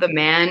people love The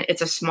Man.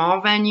 It's a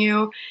small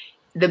venue.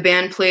 The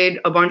band played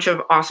a bunch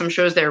of awesome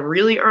shows there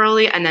really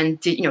early and then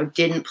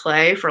didn't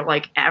play for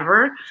like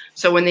ever.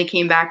 So when they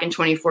came back in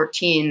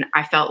 2014,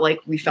 I felt like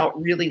we felt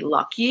really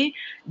lucky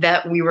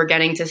that we were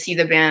getting to see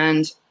the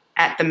band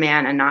at The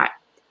Man and not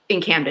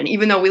in Camden,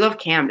 even though we love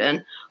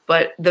Camden.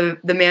 But the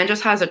Man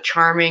just has a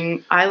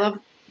charming,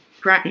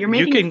 you're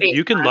making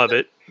you can love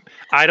it.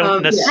 I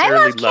don't necessarily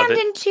I love love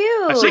Camden it.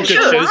 too. I've seen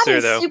good shows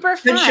there though. Super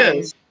fun. Good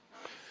shows.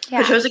 Yeah,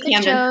 good shows at good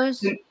Camden.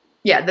 shows.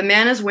 Yeah, The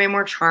Man is way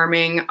more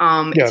charming.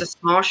 It's a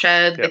small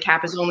shed. The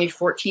cap is only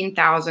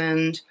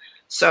 14,000.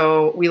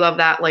 So we love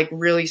that, like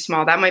really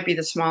small. That might be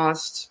the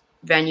smallest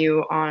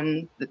venue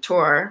on the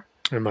tour.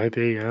 It might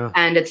be, yeah.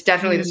 And it's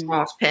definitely the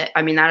smallest pit.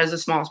 I mean, that is the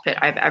smallest pit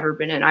I've ever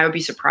been in. I would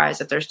be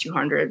surprised if there's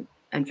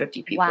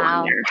 250 people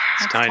in there.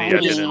 It's tiny.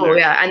 Oh,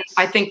 yeah. And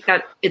I think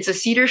that it's a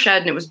cedar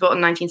shed and it was built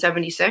in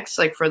 1976,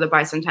 like for the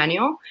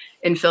bicentennial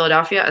in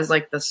Philadelphia as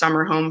like the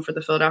summer home for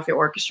the Philadelphia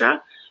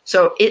Orchestra.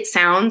 So it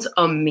sounds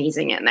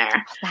amazing in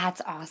there.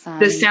 That's awesome.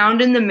 The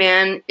sound in The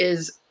Man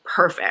is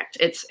perfect.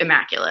 It's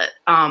immaculate,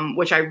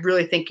 which I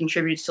really think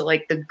contributes to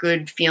like the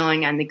good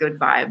feeling and the good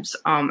vibes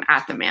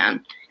at The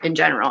Man in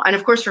general. And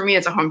of course, for me,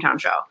 it's a hometown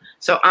show.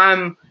 So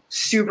I'm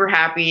super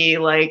happy,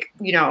 like,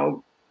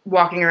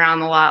 walking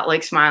around the lot,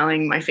 like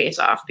smiling my face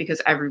off because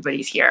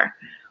everybody's here,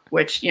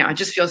 which, it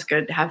just feels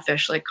good to have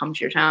Phish like come to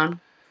your town.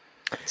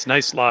 It's a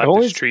nice lot.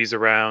 There's trees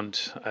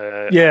around.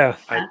 Is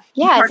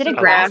it a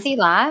grassy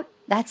lot?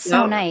 That's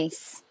so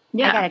nice.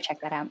 Yeah. I got to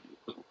check that out.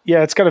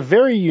 Yeah, it's got a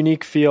very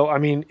unique feel. I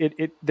mean,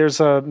 there's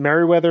a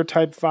Merriweather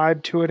type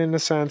vibe to it in a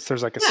sense.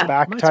 There's like a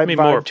SPAC type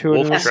vibe to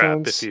it in a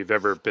sense. If you've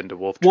ever been to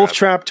Wolf Trap. Wolf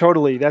Trap,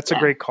 totally. That's a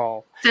great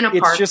call. It's in a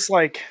park. It's just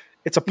like,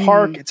 it's a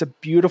park. It's a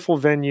beautiful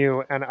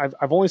venue. And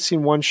I've only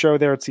seen one show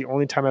there. It's the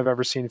only time I've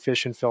ever seen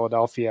Phish in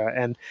Philadelphia.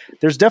 And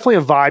there's definitely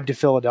a vibe to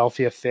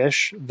Philadelphia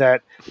Phish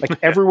that like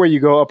everywhere you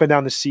go up and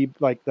down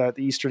the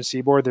Eastern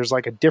Seaboard, there's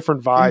like a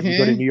different vibe. You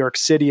go to New York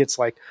City, it's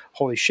like,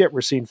 holy shit,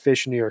 we're seeing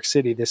Phish in New York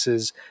City. This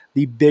is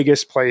the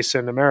biggest place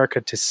in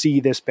America to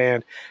see this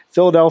band.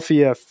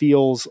 Philadelphia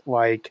feels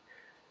like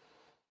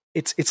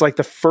it's like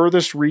the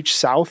furthest reach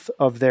south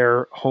of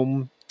their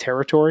home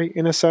territory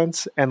in a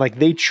sense, and like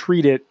they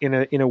treat it in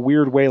a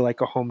weird way like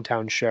a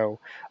hometown show.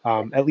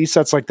 At least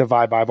that's like the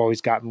vibe I've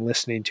always gotten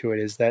listening to it,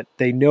 is that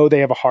they know they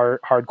have a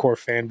hardcore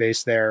fan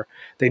base there.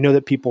 They know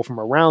that people from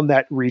around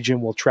that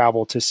region will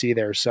travel to see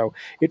there, so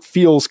it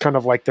feels kind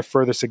of like the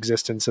furthest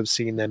existence of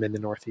seeing them in the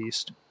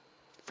Northeast.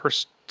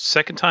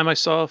 Second time I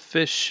saw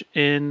Phish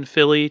in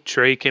Philly,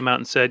 Trey came out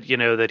and said,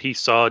 that he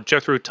saw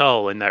Jethro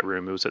Tull in that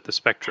room. It was at the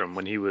Spectrum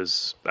when he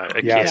was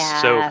a kid.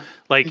 So,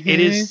 like, it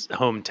is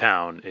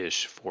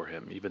hometown-ish for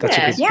him. Even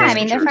I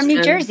mean, they're from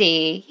New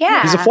Jersey.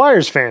 Yeah, he's a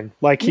Flyers fan.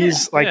 Like,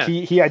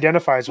 he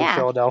identifies with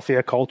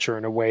Philadelphia culture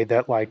in a way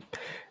that, like,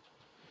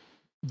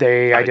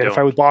 they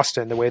identify with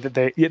Boston the way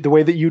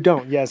that you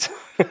don't. Yes.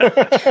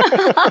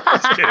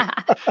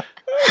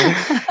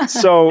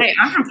 So hey,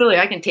 I'm from Philly.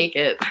 I can take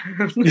it.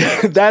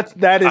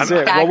 that is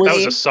it. That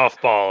was a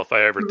softball if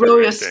I ever threw Roll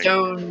anything.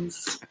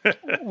 Stones.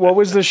 What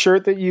was the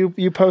shirt that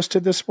you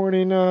posted this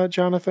morning,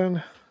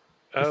 Jonathan?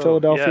 The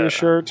Philadelphia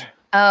shirt.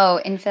 Oh,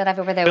 in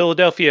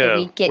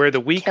Philadelphia, where the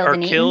weak are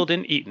killed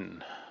and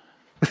eaten.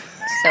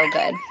 So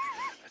good.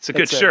 It's a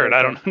good shirt.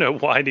 I don't know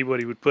why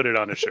anybody would put it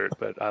on a shirt,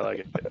 but I like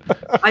it.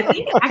 I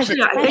think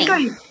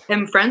I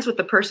am friends with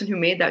the person who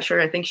made that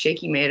shirt. I think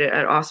Shaky made it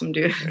at Awesome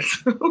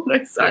Dudes.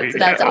 That's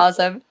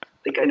awesome. I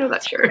think I know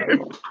that shirt.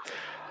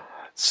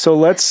 So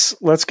let's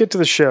get to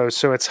the show.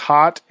 So it's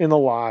hot in the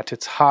lot,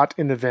 it's hot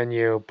in the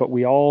venue, but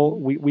we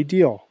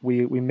deal.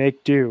 We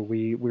make do.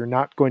 We're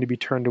not going to be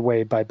turned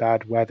away by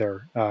bad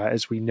weather,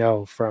 as we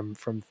know from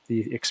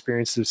the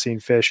experiences of seeing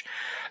Phish.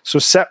 So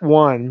set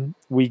one,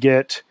 we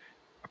get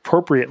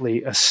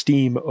appropriately a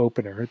Steam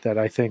opener that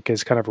I think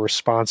is kind of a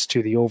response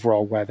to the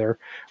overall weather.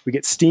 We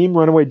get Steam,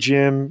 Runaway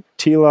Jim,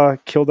 Tila,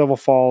 Kill Devil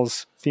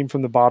Falls, Theme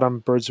from the Bottom,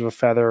 Birds of a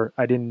Feather,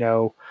 I Didn't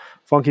Know,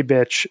 Funky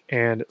Bitch,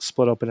 and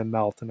Split Open and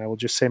Melt. And I will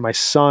just say my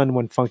son,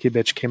 when Funky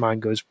Bitch came on,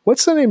 goes,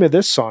 "What's the name of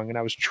this song?" And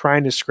I was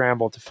trying to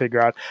scramble to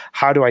figure out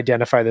how to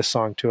identify this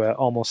song to an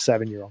almost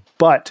 7-year-old.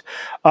 But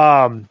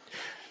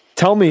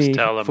tell me,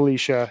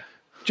 Felicia,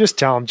 just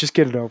tell him, just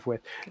get it over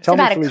with. Tell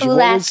about me, Felicia, a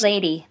cool-ass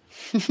lady.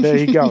 There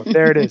you go.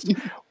 There it is.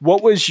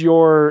 What was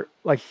your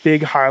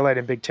big highlight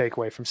and big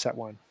takeaway from set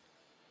one?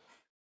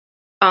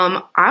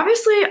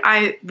 Obviously,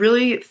 I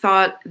really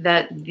thought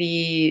that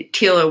the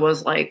Tila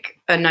was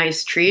a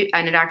nice treat,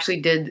 and it actually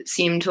did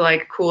seem to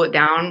cool it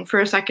down for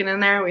a second in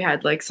there. We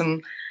had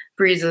some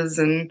breezes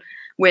and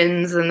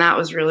winds, and that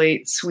was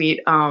really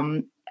sweet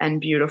and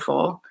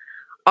beautiful.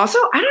 Also,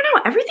 I don't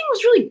know, everything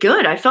was really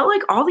good. I felt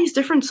like all these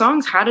different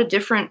songs had a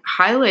different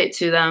highlight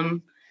to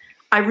them.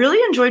 I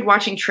really enjoyed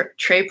watching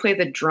Trey play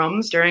the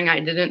drums during I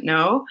Didn't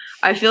Know.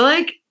 I feel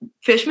like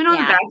Fishman on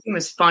the Vacuum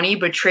is funny,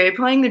 but Trey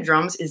playing the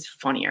drums is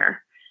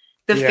funnier.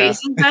 The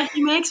faces that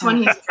he makes when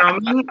he's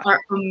drumming are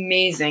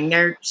amazing.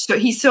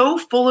 He's so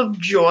full of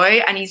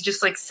joy, and he's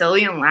just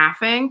silly and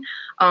laughing.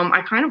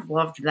 I kind of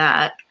loved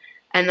that.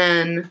 And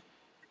then,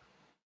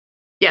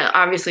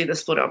 obviously the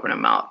Split Open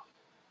and Melt.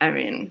 I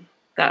mean,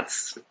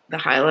 that's the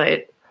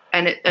highlight.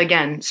 And it,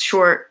 again,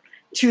 short,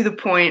 to the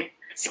point,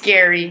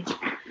 scary,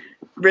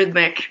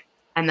 rhythmic,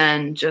 and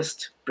then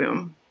just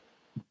boom.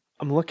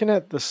 I'm looking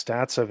at the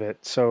stats of it.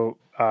 So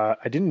I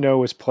didn't know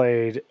it was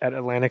played at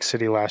Atlantic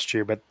City last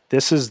year, but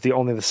this is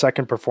only the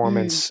second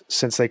performance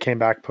since they came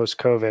back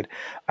post-COVID.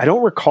 I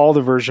don't recall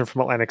the version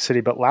from Atlantic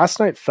City, but last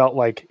night felt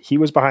like he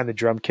was behind the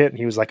drum kit and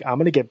he was like, "I'm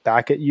going to get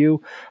back at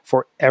you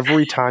for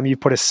every time you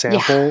put a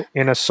sample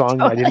in a song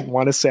that I didn't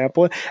want to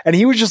sample it." And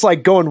he was just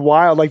going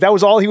wild. That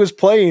was all he was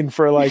playing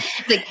for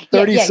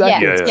 30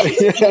 seconds.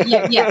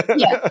 Yeah.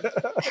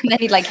 And then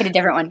he'd hit a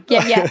different one.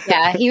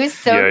 Yeah. He was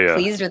so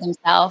pleased with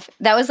himself.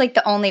 That was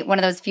the only one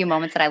of those few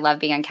moments that I love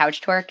being on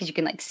Couch Tour, because you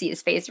can see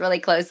his face really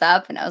close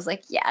up. And I was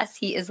like, yes,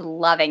 he is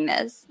loving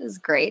this. This is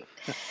great.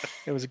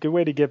 It was a good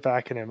way to get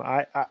back at him.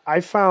 I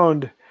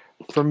found,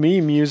 for me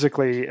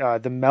musically,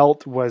 the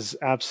Melt was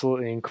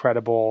absolutely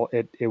incredible.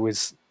 It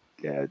was,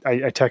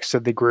 I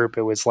texted the group,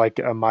 it was like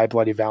a My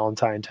Bloody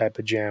Valentine type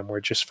of jam where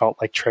it just felt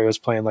like Trey was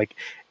playing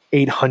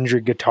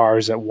 800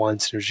 guitars at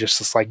once. It was just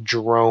this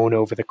drone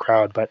over the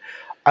crowd. But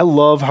I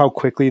love how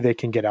quickly they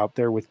can get out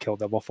there with Kill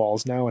Devil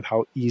Falls now, and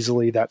how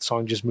easily that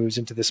song just moves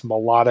into this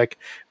melodic,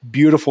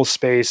 beautiful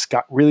space,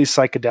 got really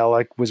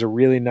psychedelic, was a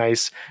really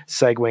nice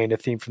segue into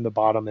Theme from the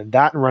Bottom. And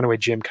that and Runaway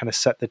Jim kind of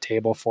set the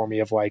table for me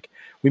of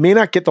we may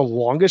not get the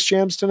longest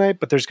jams tonight,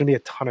 but there's going to be a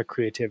ton of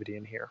creativity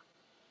in here.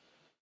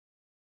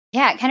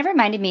 Yeah, it kind of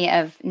reminded me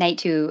of Night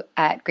 2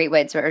 at Great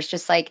Woods, where it's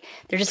just they're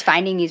just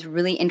finding these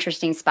really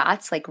interesting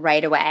spots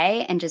right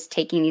away and just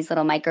taking these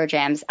little micro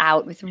jams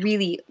out with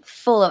really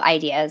full of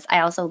ideas.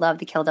 I also love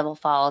the Kill Devil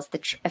Falls. The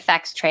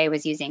effects Trey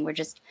was using were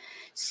just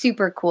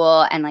super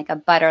cool and a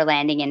butter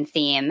landing in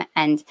theme.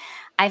 And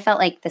I felt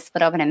like the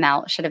Split Open and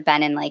Melt should have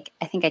been in I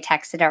think I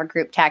texted our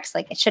group text,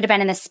 it should have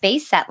been in the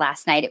space set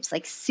last night. It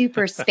was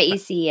super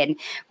spacey and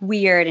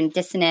weird and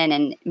dissonant,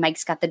 and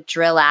Mike's got the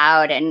drill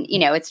out, and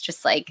it's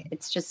just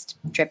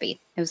trippy.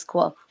 It was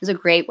cool. It was a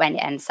great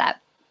end set,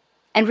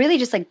 and really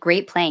just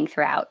great playing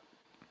throughout.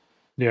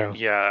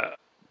 Yeah,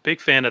 big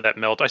fan of that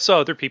Melt. I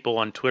saw other people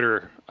on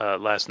Twitter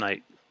last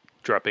night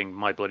dropping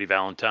My Bloody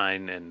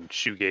Valentine and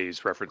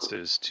shoegaze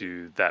references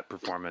to that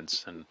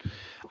performance, and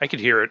I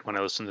could hear it when I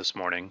listened this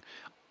morning.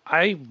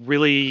 I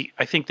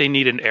think they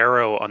need an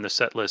arrow on the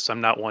set list.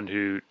 I'm not one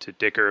to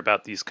dicker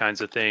about these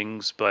kinds of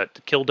things, but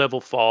Kill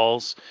Devil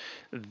Falls,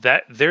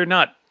 that they're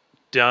not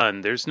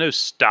done. There's no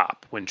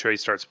stop when Trey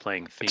starts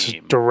playing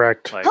theme. It's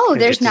direct.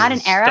 There's not an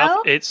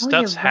arrow?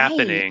 Stuff's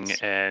happening,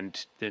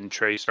 and then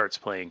Trey starts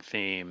playing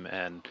theme,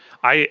 and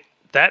I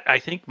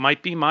think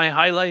might be my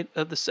highlight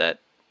of the set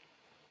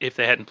if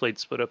they hadn't played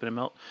Split Open and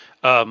Melt.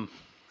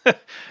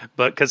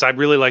 But because I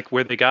really like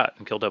where they got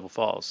in Kill Devil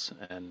Falls,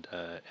 and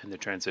the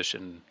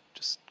transition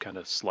just kind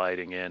of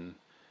sliding in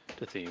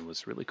to theme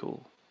was really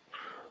cool.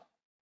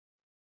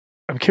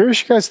 I'm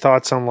curious you guys'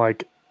 thoughts on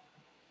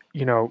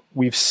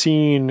we've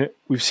seen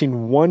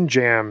one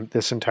jam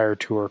this entire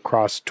tour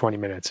cross 20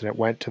 minutes, and it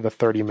went to the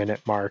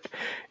 30-minute mark.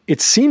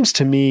 It seems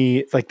to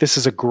me like this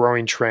is a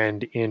growing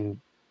trend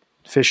in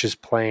Phish's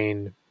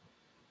playing.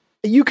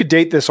 You could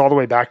date this all the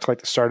way back to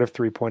like the start of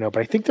 3.0,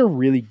 but I think they're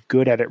really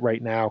good at it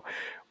right now,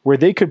 where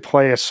they could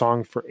play a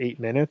song for 8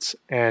 minutes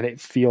and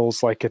it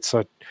feels like it's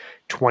a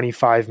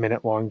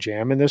 25-minute long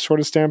jam in this sort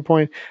of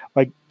standpoint.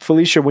 Like,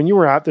 Felicia, when you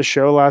were at the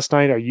show last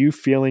night, are you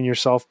feeling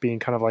yourself being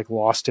kind of like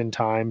lost in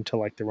time to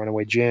like the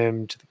Runaway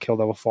Jim, to the Kill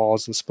Devil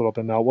Falls, the Split Up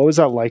and Melt? What was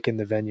that like in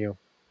the venue?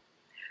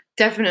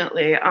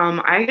 Definitely.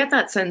 I get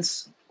that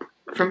sense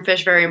from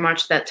Phish very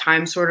much, that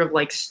time sort of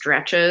like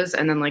stretches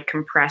and then like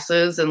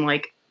compresses and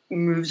like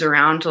moves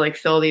around to like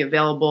fill the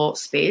available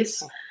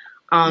space.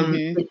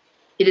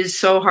 It is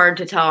so hard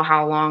to tell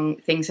how long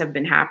things have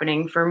been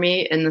happening for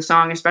me in the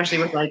song, especially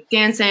with like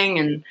dancing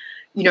and,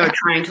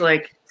 trying to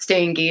like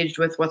stay engaged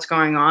with what's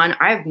going on.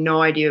 I have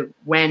no idea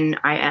when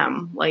I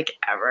am, like,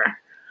 ever.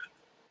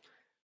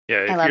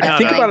 Yeah, if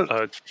you're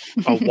not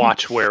a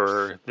watch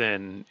wearer,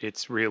 then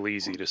it's real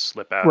easy to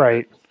slip out.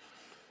 Right.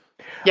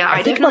 Yeah,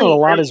 I think about it a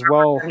lot as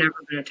well. I've never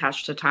been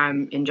attached to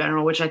time in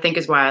general, which I think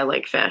is why I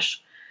like Phish,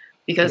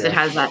 because it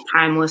has that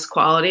timeless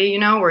quality,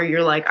 where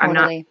you're like,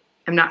 totally.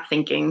 I'm not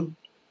thinking.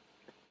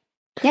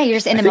 Yeah, you're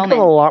just in the moment. I think moment.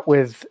 about a lot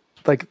with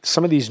like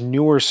some of these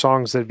newer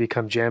songs that have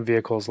become jam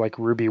vehicles, like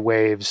Ruby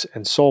Waves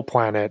and Soul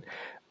Planet.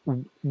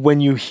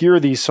 When you hear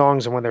these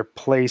songs and when they're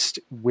placed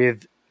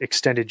with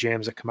extended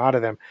jams that come out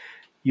of them,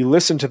 you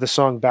listen to the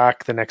song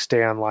back the next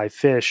day on Live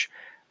Phish.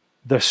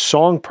 The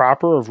song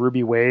proper of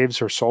Ruby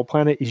Waves or Soul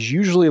Planet is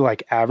usually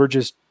like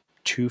averages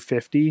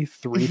 250,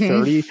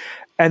 330.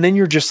 And then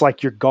you're just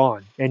like, you're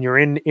gone and you're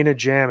in a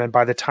jam. And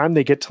by the time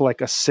they get to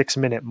like a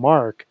 6-minute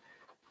mark,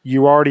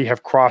 you already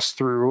have crossed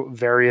through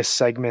various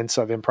segments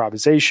of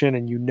improvisation.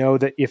 And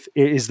that if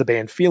is the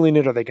band feeling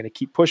it, are they going to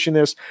keep pushing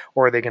this,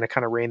 or are they going to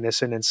kind of rein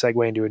this in and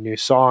segue into a new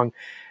song?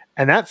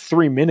 And that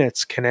 3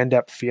 minutes can end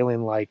up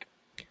feeling like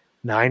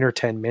 9 or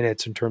 10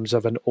 minutes in terms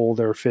of an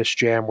older Phish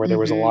jam where there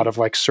was a lot of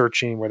like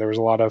searching, where there was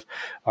a lot of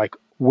like,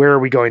 where are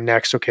we going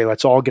next? Okay,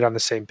 let's all get on the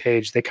same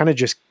page. They kind of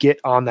just get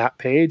on that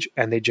page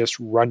and they just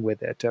run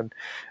with it. And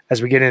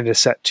as we get into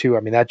set 2,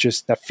 I mean,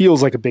 that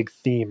feels like a big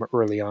theme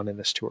early on in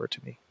this tour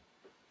to me.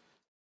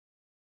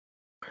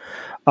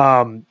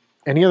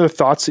 Any other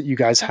thoughts that you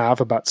guys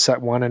have about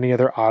set 1? Any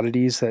other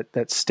oddities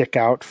that stick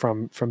out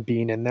from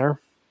being in there?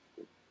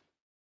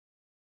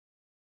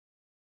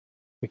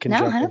 We can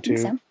jump into.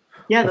 So.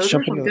 Yeah, those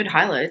are some good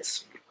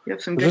highlights. You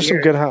have some good. Those are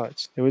some good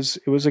highlights. It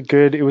was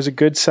a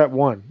good set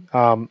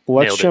 1.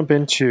 Let's jump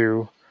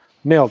into.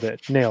 Nailed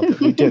it.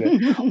 We did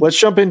it. Let's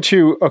jump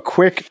into a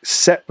quick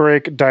set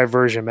break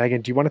diversion.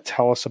 Megan, do you want to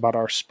tell us about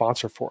our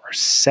sponsor for our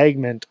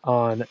segment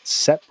on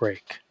set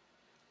break?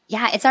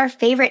 Yeah, it's our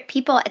favorite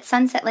people at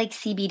Sunset Lake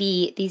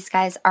CBD. These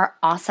guys are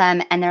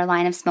awesome, and their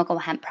line of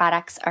smokable hemp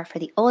products are for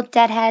the old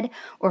deadhead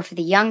or for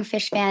the young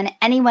Phish fan,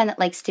 anyone that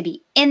likes to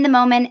be in the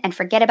moment and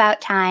forget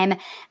about time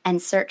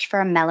and search for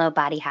a mellow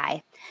body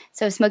high.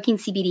 So smoking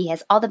CBD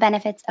has all the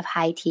benefits of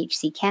high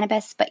THC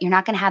cannabis, but you're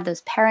not going to have those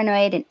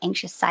paranoid and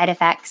anxious side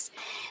effects.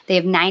 They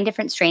have 9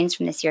 different strains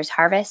from this year's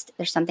harvest.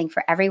 There's something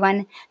for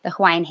everyone. The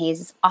Hawaiian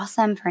Haze is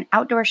awesome for an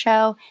outdoor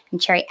show, and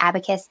Cherry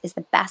Abacus is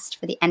the best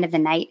for the end of the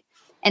night.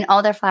 And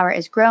all their flower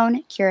is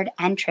grown, cured,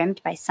 and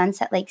trimmed by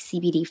Sunset Lake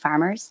CBD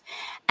farmers.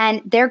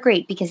 And they're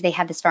great because they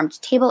have this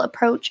farm-to-table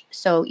approach,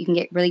 so you can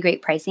get really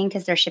great pricing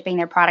because they're shipping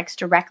their products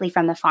directly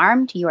from the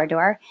farm to your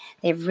door.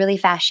 They have really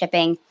fast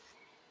shipping.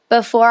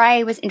 Before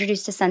I was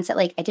introduced to Sunset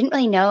Lake, I didn't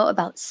really know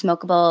about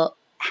smokable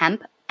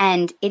hemp,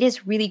 and it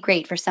is really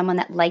great for someone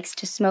that likes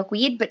to smoke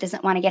weed but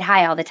doesn't want to get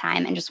high all the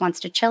time and just wants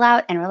to chill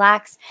out and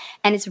relax.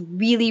 And it's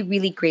really,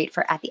 really great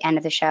for at the end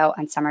of the show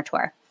on summer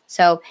tour.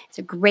 So it's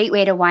a great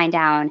way to wind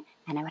down.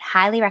 And I would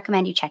highly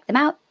recommend you check them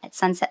out at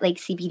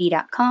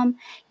sunsetlakecbd.com.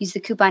 Use the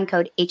coupon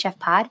code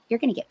HFPOD. You're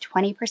going to get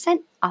 20%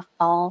 off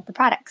all the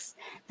products.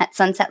 That's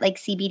Sunset Lake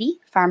CBD,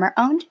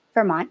 farmer-owned,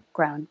 Vermont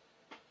grown.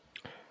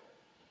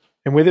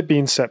 And with it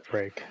being set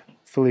break,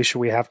 Felicia,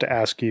 we have to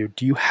ask you,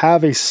 do you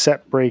have a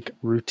set break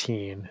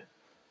routine?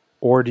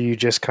 Or do you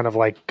just kind of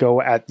like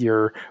go at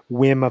your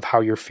whim of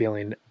how you're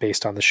feeling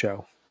based on the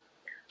show?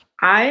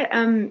 I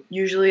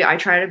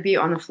try to be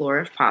on the floor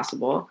if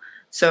possible.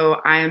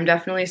 So I am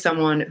definitely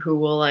someone who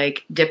will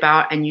like dip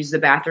out and use the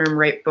bathroom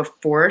right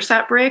before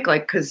set break.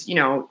 Like, cause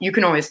you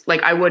can always,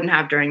 like, I wouldn't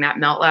have during that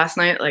melt last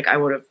night. Like I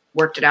would have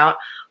worked it out,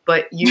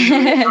 but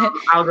usually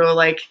I'll go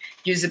like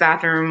use the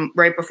bathroom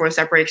right before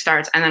set break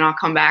starts. And then I'll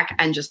come back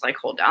and just like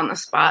hold down the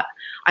spot.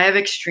 I have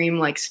extreme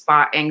like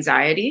spot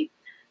anxiety.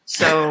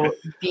 So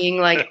being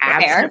like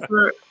absent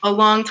for a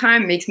long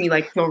time makes me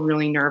like feel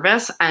really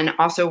nervous. And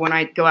also when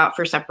I go out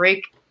for set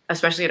break,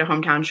 especially at a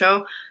hometown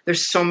show,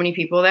 there's so many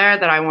people there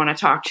that I want to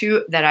talk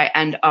to that I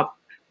end up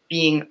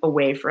being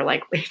away for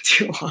like way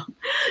too long.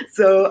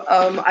 So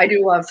I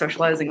do love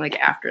socializing like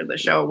after the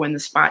show when the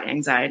spot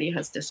anxiety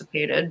has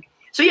dissipated.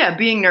 So yeah,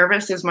 being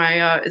nervous is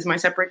my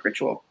set break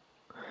ritual.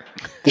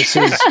 This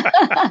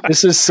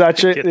is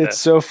such it's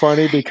so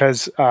funny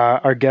because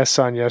our guests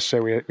on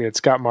yesterday, we had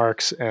Scott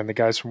Marks and the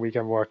guys from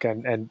Weekend Work,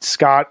 and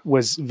Scott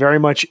was very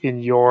much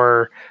in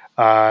your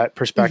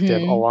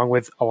perspective along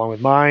with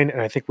mine.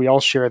 And I think we all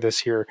share this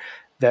here,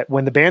 that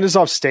when the band is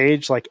off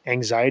stage, like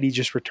anxiety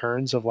just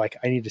returns of like,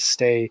 I need to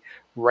stay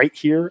right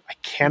here. I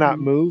cannot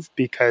move,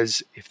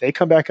 because if they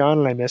come back on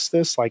and I miss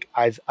this, like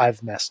I've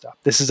messed up.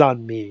 This is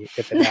on me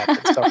if it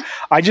happens. So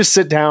I just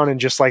sit down and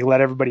just like let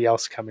everybody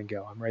else come and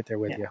go. I'm right there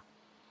with you.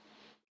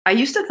 I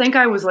used to think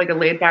I was like a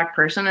laid back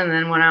person. And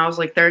then when I was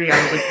like 30,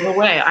 I was like, no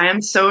way. I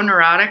am so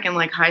neurotic and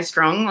like high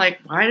strung. Like,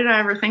 why did I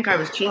ever think I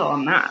was chill?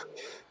 I'm not.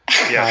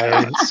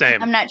 Yeah,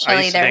 same. I'm not chill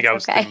either. I think I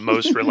was the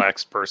most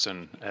relaxed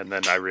person. And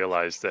then I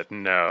realized that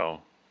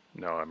no,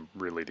 I'm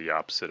really the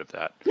opposite of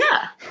that.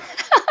 Yeah.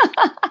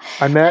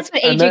 That's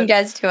what aging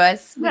does to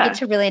us. We get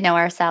to really know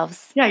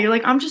ourselves. Yeah, you're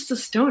like, I'm just a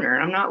stoner.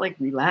 I'm not like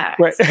relaxed.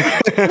 Right.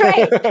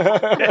 Right.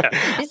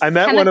 Yeah. I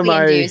met one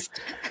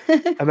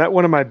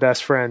of my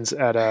best friends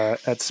at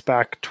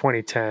SPAC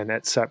 2010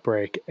 at Set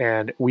Break,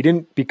 and we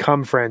didn't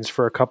become friends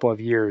for a couple of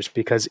years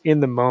because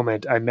in the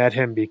moment I met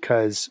him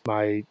because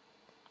my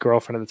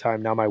girlfriend at the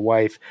time, now my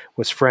wife,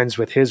 was friends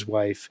with his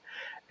wife.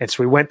 And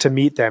so we went to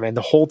meet them, and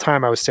the whole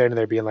time I was standing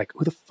there being like,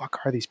 who the fuck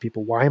are these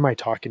people? Why am I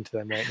talking to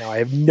them right now?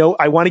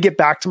 I want to get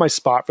back to my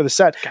spot for the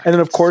set. And then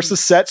of course the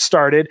set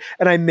started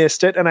and I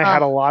missed it, and I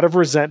had a lot of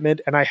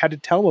resentment, and I had to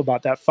tell him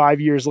about that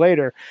 5 years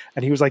later.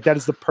 And he was like, that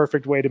is the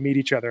perfect way to meet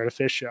each other at a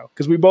Phish show.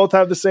 Because we both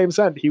have the same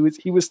scent. He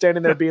was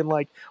standing there being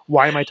like,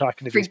 why am I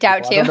talking to these people?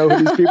 Freaked out too. I don't know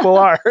who these people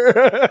are.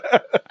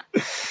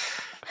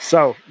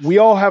 So we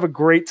all have a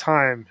great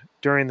time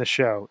during the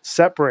show.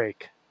 Set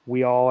Break.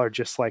 We all are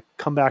just like,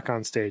 come back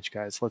on stage,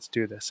 guys. Let's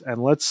do this.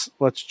 And let's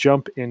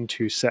jump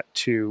into set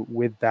 2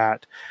 with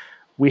that.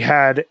 We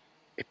had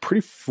a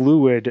pretty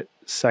fluid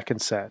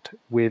second set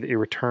with a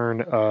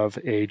return of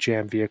a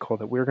jam vehicle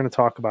that we're going to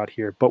talk about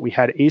here. But we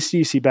had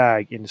AC/DC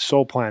Bag into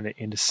Soul Planet,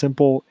 into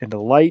Simple, into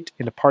Light,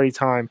 into Party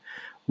Time,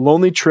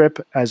 Lonely Trip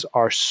as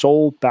our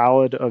sole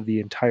ballad of the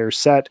entire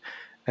set,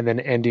 and then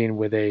ending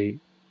with a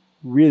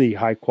really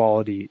high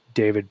quality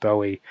David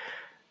Bowie.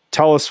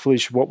 Tell us,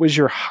 Felicia, what was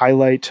your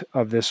highlight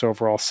of this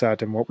overall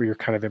set, and what were your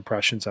kind of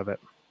impressions of it?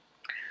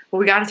 Well,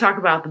 we got to talk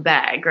about the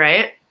bag,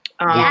 right?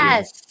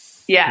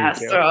 Yes. Yeah.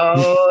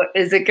 So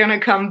is it going to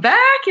come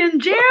back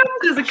and jam?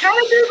 Because it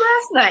kind of did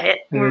last night.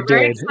 We're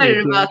very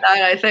excited about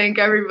that. I think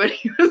everybody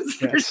was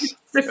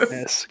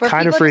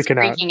kind of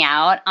freaking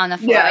out on the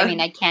floor. Yeah. I mean,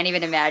 I can't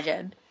even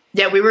imagine.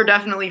 Yeah, we were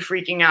definitely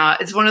freaking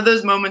out. It's one of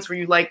those moments where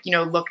you like,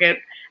 look at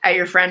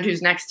your friend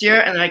who's next to you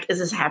and they're like, is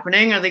this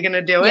happening? Are they going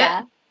to do it?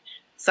 Yeah.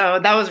 So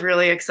that was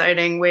really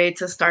exciting way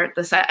to start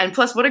the set. And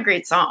plus, what a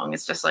great song.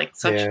 It's just like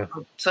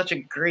such a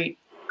great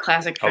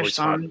classic Phish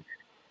song. Fun.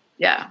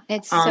 Yeah.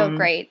 It's so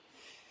great.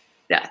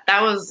 Yeah,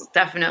 that was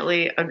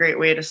definitely a great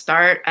way to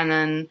start. And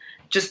then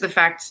just the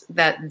fact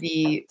that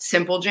the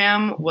Simple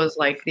Jam was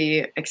like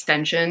the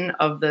extension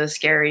of the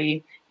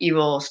scary,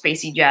 evil,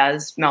 spacey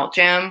jazz Melt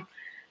Jam.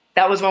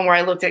 That was one where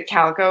I looked at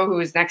Calico, who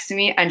was next to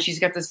me, and she's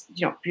got this,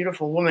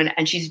 beautiful woman,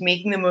 and she's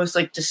making the most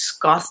like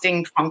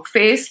disgusting funk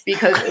face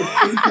because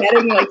it's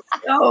getting like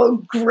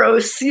so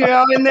gross,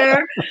 in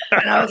there.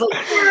 And I was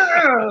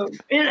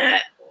like, in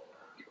it.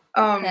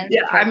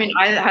 I mean,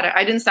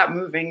 I didn't stop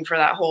moving for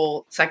that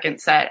whole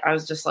second set. I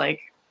was just like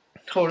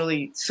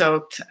totally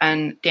soaked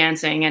and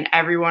dancing, and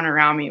everyone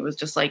around me was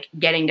just like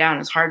getting down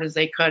as hard as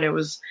they could. It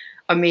was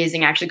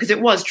amazing, actually, because it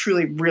was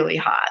truly really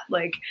hot.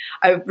 Like,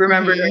 I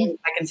remember during the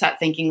second set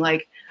thinking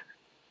like,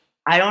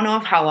 I don't know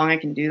how long I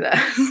can do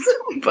this,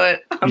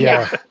 but I'm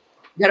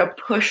gonna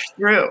push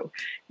through.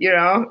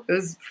 It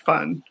was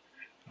fun.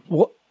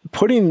 Well,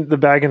 putting the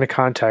bag into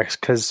context,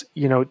 because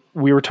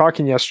we were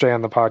talking yesterday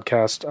on the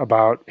podcast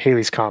about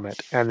Halley's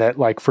Comet, and that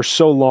like for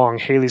so long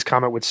Halley's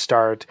Comet would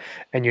start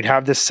and you'd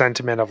have this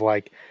sentiment of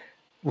like,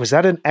 was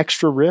that an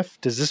extra riff?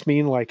 Does this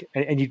mean like,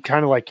 and you'd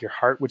kind of like, your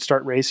heart would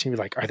start racing. You'd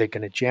be like, are they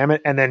going to jam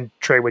it? And then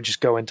Trey would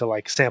just go into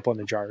like Sample in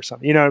a Jar or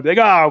something, like,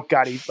 oh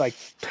God, he like,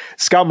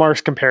 Scott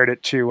Marks compared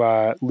it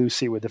to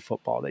Lucy with the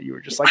football, that you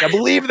were just like, I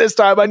believe this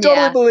time. I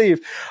totally believe.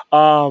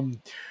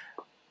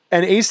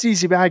 And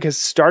AC/DC Bag has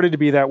started to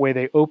be that way.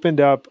 They opened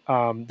up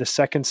the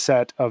second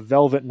set of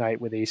Velvet Night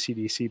with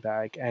AC/DC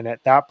Bag. And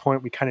at that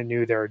point, we kind of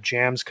knew there are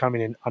jams coming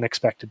in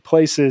unexpected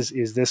places.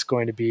 Is this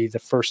going to be the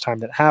first time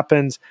that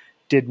happens?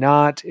 Did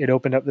not. It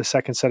opened up the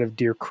second set of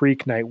Deer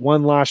Creek Night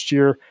 1 last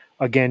year.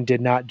 Again,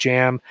 did not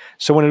jam.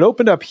 So when it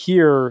opened up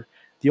here,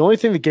 the only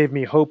thing that gave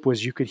me hope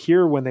was you could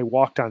hear when they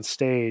walked on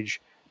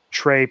stage,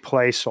 Trey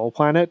play Soul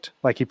Planet.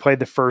 Like he played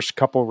the first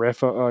couple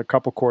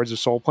chords of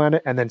Soul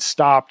Planet and then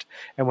stopped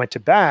and went to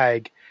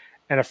Bag.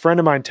 And a friend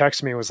of mine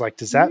texted me and was like,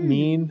 does that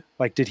mean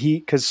like,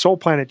 because Soul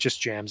Planet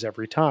just jams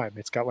every time.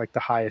 It's got like the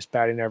highest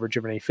batting average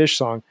of any Phish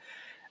song.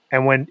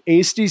 And when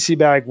AC/DC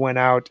Bag went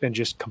out and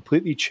just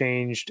completely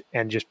changed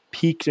and just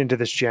peaked into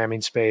this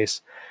jamming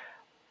space,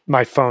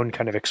 my phone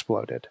kind of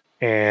exploded.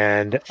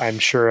 And I'm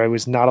sure I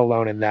was not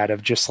alone in that,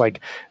 of just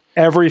like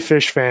every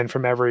Phish fan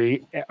from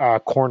every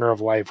corner of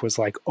life was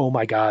like, oh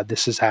my God,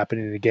 this is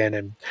happening again.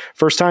 And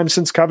first time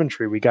since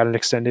Coventry, we got an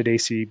extended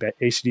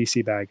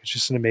AC/DC bag. It's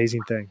just an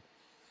amazing thing.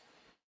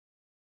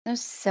 That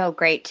was so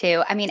great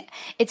too. I mean,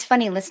 it's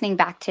funny listening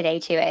back today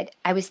to it.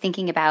 I was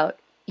thinking about,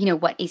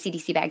 what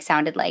AC/DC bag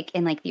sounded like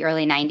in like the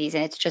early 90s.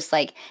 And it's just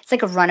like, it's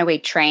like a runaway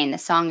train. The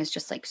song is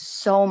just like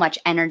so much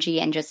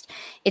energy and just,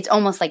 it's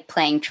almost like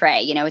playing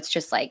Trey,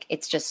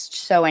 it's just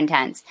so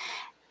intense.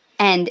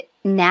 And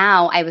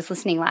now I was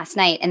listening last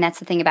night, and that's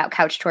the thing about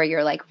Couch Tour.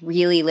 You're like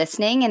really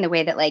listening in the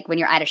way that like when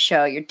you're at a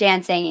show, you're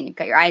dancing and you've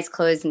got your eyes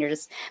closed and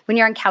when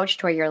you're on Couch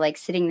Tour, you're like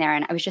sitting there.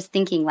 And I was just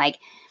thinking like,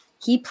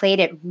 he played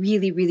it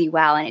really, really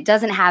well. And it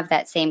doesn't have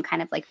that same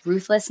kind of like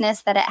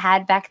ruthlessness that it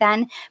had back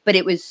then, but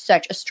it was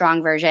such a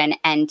strong version.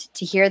 And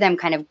to hear them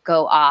kind of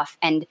go off,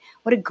 and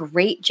what a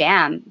great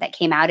jam that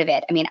came out of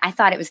it. I mean, I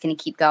thought it was going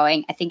to keep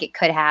going. I think it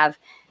could have,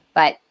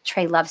 but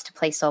Trey loves to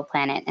play Soul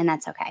Planet, and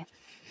that's okay.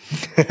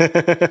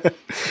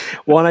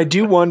 Well, and I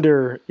do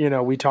wonder,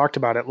 we talked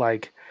about it,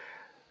 like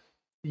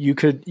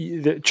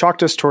Chalk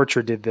Dust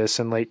Torture did this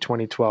in late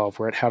 2012,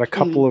 where it had a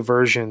couple of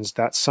versions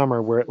that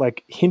summer where it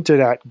like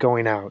hinted at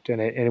going out, and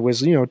it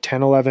was,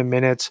 10, 11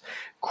 minutes,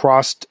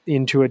 crossed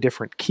into a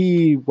different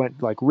key,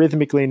 went like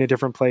rhythmically in a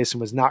different place and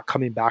was not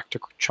coming back to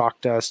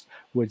Chalk Dust,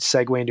 would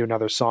segue into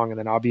another song. And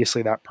then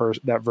obviously that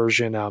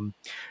version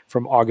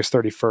from August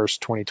 31st,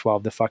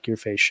 2012, the Fuck Your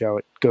Face show,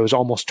 it goes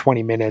almost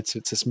 20 minutes.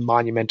 It's this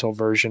monumental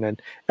version,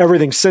 and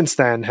everything since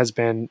then has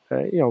been,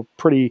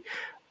 pretty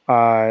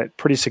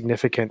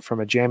significant from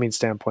a jamming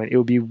standpoint. It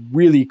would be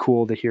really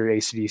cool to hear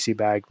AC/DC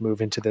bag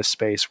move into this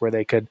space where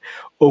they could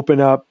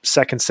open up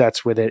second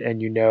sets with it,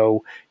 and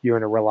you're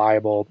in a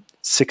reliable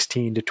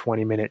 16 to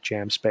 20 minute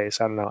jam space.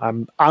 I don't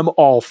know. I'm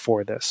all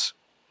for this.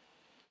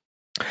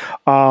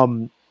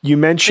 You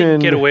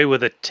mentioned get away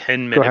with a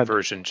 10-minute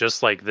version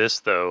just like this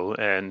though,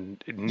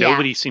 and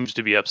nobody seems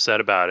to be upset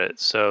about it,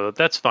 so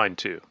that's fine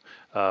too.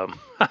 Totally.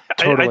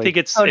 I think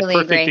it's a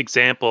perfect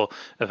example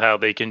of how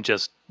they can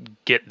just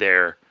get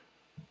there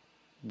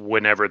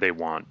whenever they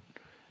want,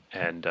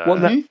 and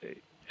I'm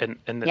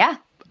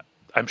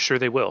sure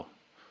they will.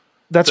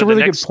 That's a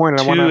really good point.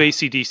 Two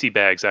AC/DC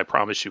bags, I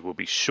promise you, will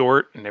be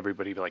short, and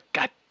everybody will be like,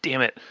 "God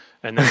damn it!"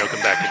 And then they'll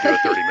come back and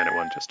do a 30-minute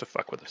one just to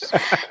fuck with us.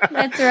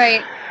 That's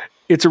right.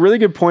 It's a really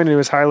good point, and it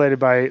was highlighted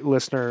by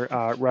listener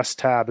Russ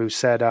Tab, who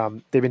said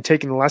they've been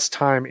taking less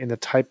time in the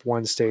Type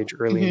 1 stage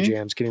early in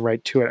jams, getting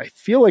right to it. I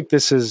feel like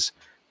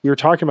we were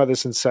talking about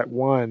this in set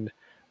 1.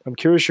 I'm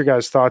curious your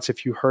guys' thoughts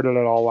if you heard it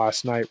at all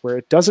last night, where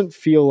it doesn't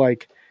feel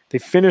like they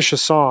finish a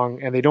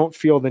song and they don't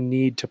feel the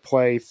need to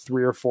play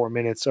 3 or 4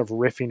 minutes of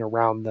riffing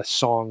around the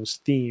song's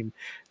theme.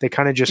 They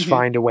kind of just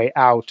find a way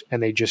out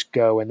and they just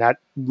go. And that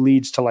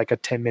leads to like a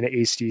 10-minute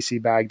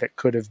AC/DC bag that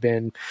could have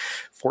been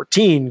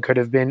 14, could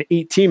have been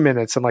 18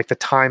 minutes. And like the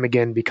time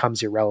again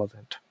becomes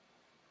irrelevant.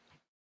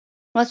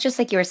 Well, it's just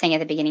like you were saying at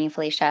the beginning,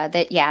 Felicia,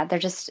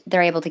 that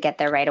they're able to get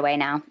there right away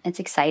now.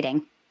 It's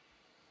exciting.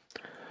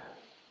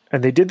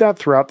 And they did that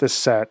throughout this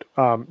set.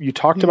 You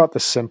talked about the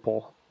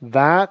simple.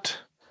 That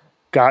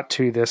got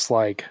to this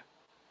like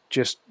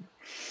just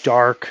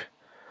dark,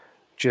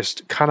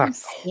 just kind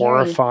of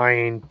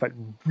horrifying, but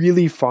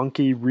really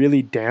funky,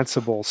 really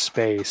danceable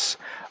space.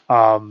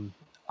 I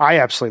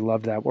absolutely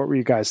loved that. What were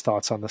you guys'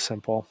 thoughts on the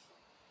simple?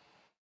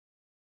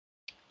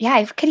 Yeah,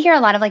 I could hear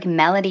a lot of like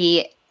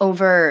melody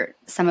over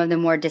some of the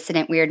more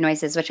dissonant, weird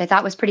noises, which I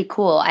thought was pretty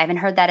cool. I haven't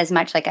heard that as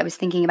much. Like I was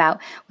thinking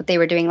about what they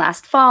were doing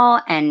last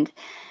fall and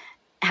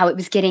how it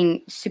was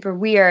getting super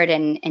weird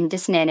and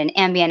dissonant and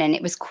ambient. And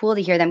it was cool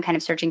to hear them kind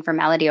of searching for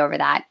melody over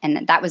that.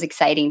 And that was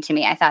exciting to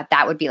me. I thought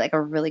that would be like a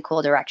really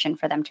cool direction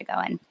for them to go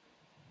in.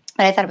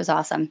 But I thought it was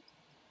awesome.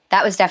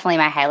 That was definitely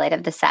my highlight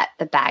of the set,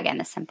 the bag and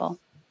the simple.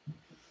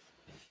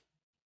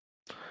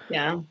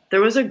 Yeah,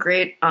 there was a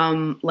great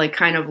like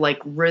kind of like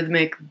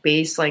rhythmic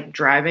bass like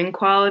driving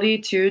quality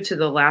too to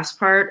the last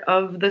part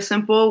of the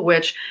simple,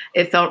 which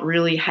it felt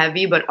really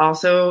heavy, but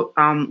also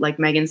like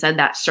Megan said,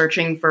 that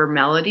searching for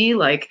melody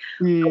like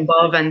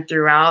above and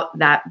throughout,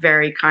 that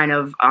very kind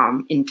of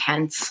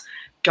intense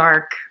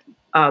dark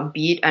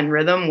beat and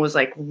rhythm was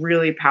like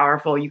really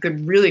powerful. You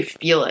could really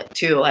feel it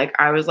too. Like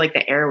I was like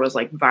the air was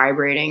like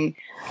vibrating.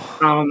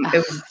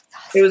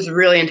 It was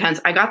really intense.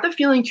 I got the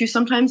feeling too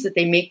sometimes that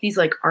they make these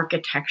like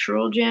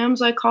architectural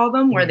jams, I call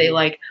them, where they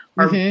like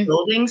are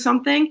building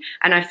something.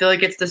 And I feel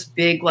like it's this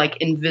big, like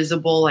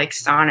invisible, like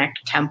sonic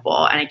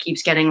temple. And it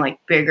keeps getting like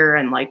bigger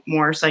and like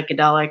more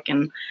psychedelic.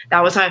 And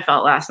that was how I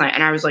felt last night.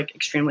 And I was like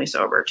extremely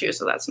sober too.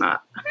 So that's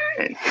not.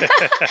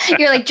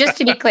 You're like, just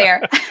to be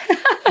clear.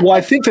 Well, I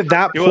think at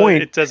that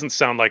point. It doesn't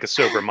sound like a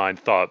sober mind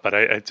thought, but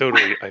I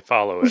totally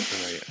follow it.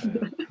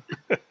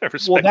 I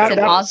respect that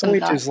awesome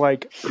point thought. is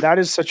like, that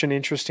is such an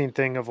interesting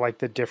thing of like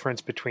the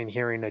difference between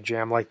hearing a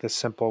jam like this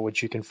simple,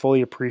 which you can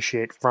fully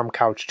appreciate from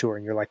Couch Tour.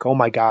 And you're like, oh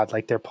my God,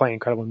 like they're playing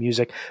incredible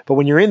music. But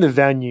when you're in the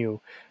venue,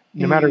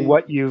 no matter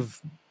what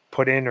you've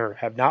put in or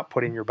have not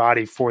put in your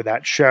body for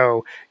that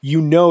show,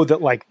 you know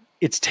that like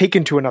it's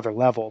taken to another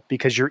level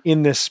because you're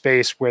in this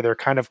space where they're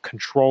kind of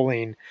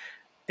controlling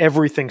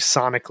everything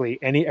sonically,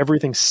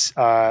 everything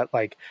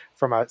like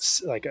from a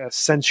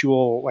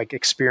sensual like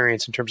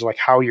experience in terms of like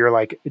how you're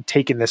like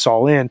taking this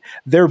all in.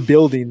 They're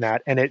building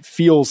that, and it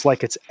feels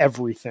like it's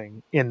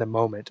everything in the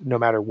moment, no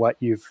matter what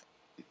you've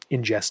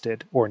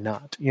ingested or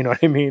not. You know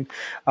what I mean?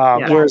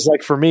 Whereas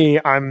like for me,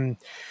 I'm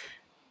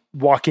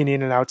walking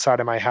in and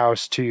outside of my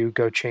house to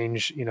go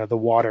change, the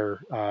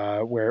water,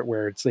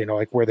 where it's,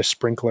 like where the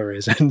sprinkler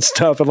is and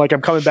stuff. And like,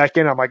 I'm coming back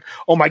in, I'm like,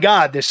 oh my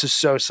God, this is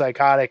so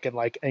psychotic and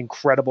like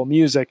incredible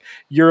music.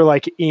 You're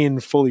like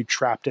fully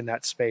trapped in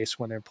that space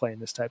when they're playing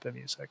this type of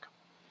music.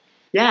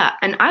 Yeah.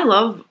 And I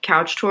love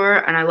Couch Tour,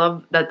 and I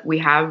love that we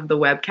have the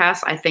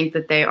webcasts. I think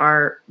that they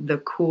are the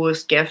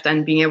coolest gift,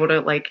 and being able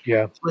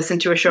to listen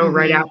to a show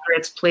right after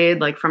it's played,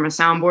 like from a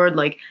soundboard,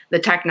 like the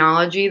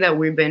technology that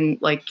we've been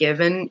like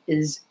given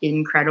is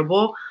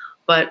incredible.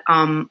 But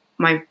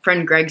my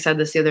friend Greg said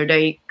this the other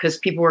day, because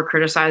people were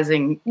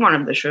criticizing one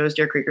of the shows,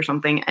 Deer Creek or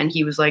something. And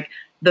he was like,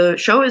 the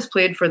show is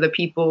played for the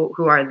people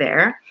who are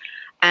there.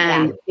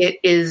 And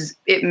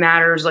it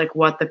matters like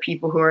what the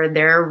people who are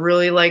there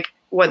really like,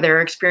 what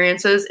their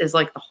experience is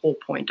like the whole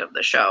point of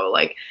the show.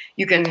 Like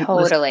you can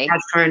totally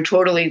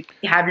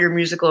have your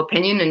musical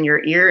opinion in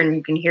your ear, and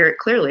you can hear it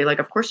clearly. Like,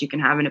 of course you can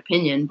have an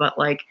opinion, but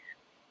like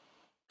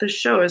the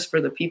show is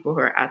for the people who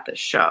are at the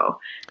show.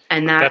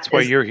 And that's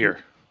why you're here.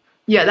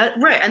 Yeah, that's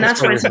right. And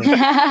that's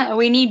why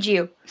we need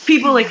you.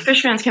 People like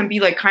Phish fans can be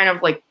like kind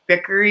of like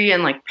bickery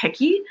and like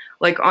picky,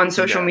 like on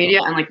social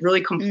media, and like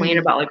really complain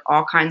about like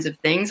all kinds of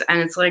things.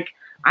 And it's like,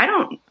 I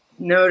don't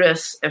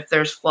notice if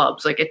there's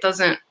flubs. Like it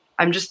doesn't,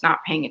 I'm just not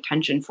paying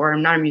attention for it.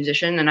 I'm not a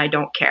musician, and I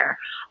don't care.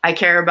 I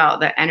care about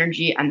the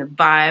energy and the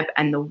vibe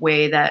and the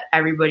way that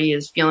everybody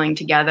is feeling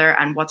together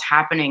and what's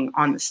happening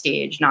on the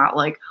stage. Not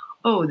like,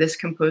 oh, this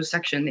composed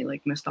section, they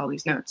like missed all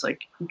these notes.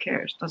 Like, who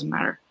cares? Doesn't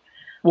matter.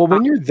 Well,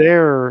 when you're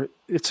there,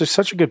 it's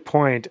such a good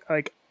point.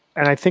 Like,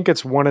 and I think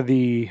it's one of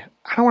the,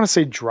 I don't want to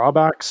say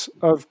drawbacks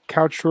of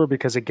Couch Tour,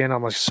 because again,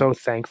 I'm like so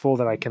thankful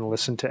that I can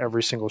listen to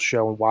every single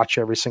show and watch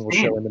every single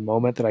show in the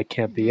moment that I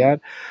can't be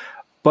at.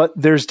 But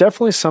there's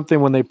definitely something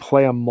when they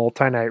play a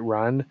multi-night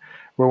run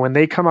where when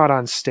they come out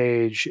on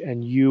stage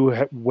and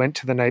you went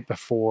to the night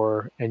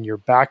before and you're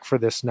back for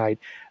this night,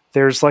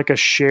 there's like a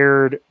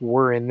shared,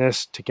 we're in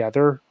this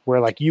together,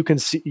 where like you can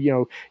see,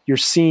 you're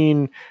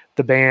seeing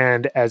the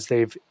band as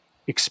they've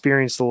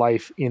experienced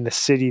life in the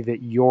city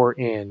that you're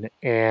in,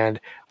 and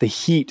the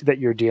heat that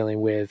you're dealing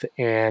with,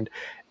 and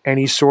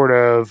any sort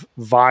of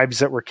vibes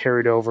that were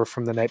carried over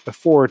from the night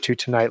before to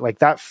tonight. Like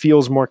that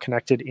feels more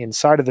connected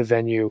inside of the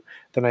venue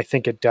than I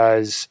think it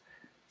does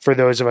for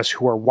those of us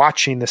who are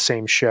watching the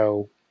same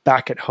show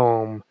back at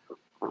home,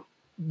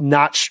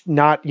 not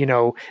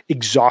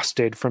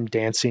exhausted from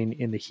dancing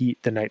in the heat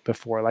the night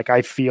before. Like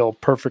I feel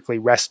perfectly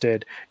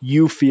rested.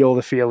 You feel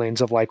the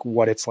feelings of like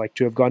what it's like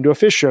to have gone to a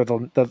Phish show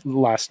the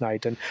last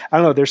night. And I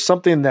don't know, there's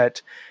something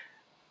that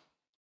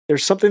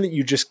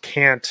you just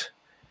can't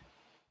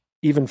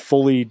even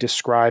fully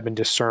describe and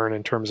discern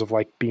in terms of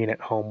like being at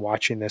home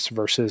watching this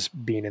versus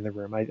being in the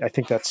room. I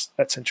think that's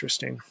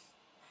interesting.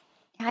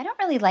 I don't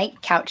really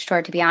like Couch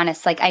Tour, to be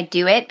honest. Like I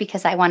do it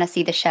because I want to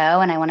see the show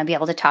and I want to be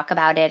able to talk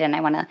about it and I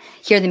want to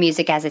hear the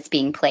music as it's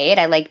being played.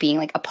 I like being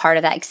like a part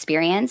of that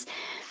experience.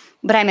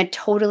 But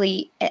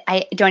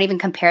I don't even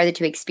compare the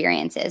two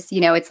experiences.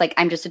 It's like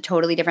I'm just a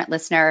totally different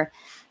listener.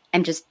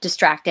 I'm just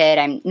distracted.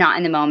 I'm not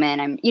in the moment.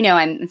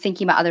 I'm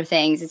thinking about other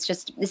things.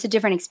 It's a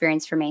different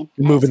experience for me.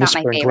 Moving the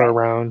sprinkler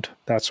around,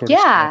 that sort of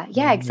stuff.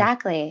 Yeah,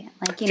 exactly.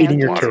 Like, feeding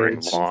your watering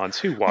turds. Lawns.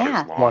 Who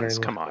waters lawns?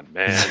 Come on,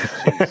 man.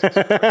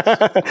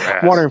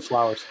 Watering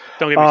flowers.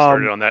 Don't get me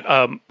started on that.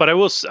 But I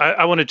will.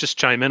 I want to just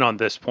chime in on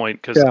this point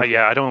because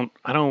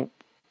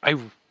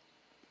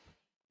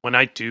when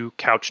I do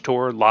Couch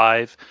Tour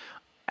live,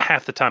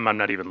 half the time I'm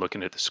not even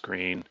looking at the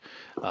screen.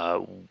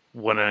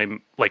 When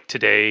I'm like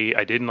today,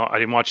 I didn't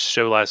watch the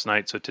show last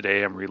night, so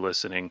today I'm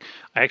re-listening.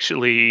 I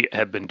actually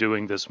have been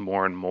doing this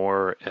more and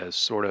more as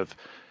sort of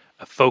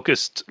a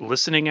focused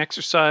listening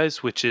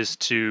exercise, which is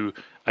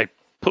I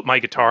put my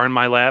guitar in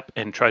my lap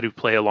and try to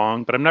play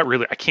along, but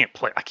I can't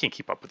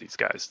keep up with these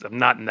guys. I'm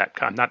not that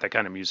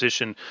kind of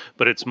musician,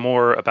 but it's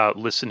more about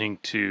listening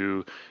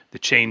to the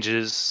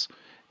changes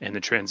and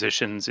the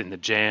transitions in the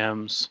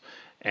jams.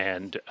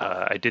 And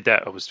I did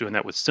that. I was doing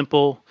that with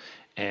Simple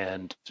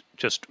and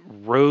just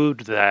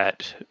rode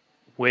that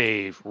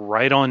wave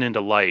right on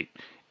into Light.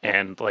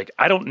 And like,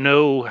 I don't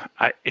know,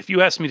 if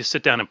you ask me to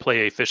sit down and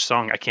play a Phish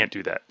song, I can't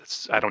do that.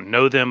 I don't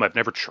know them. I've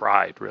never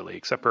tried really,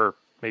 except for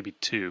maybe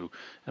two.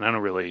 And I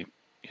don't really,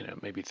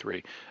 maybe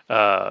three.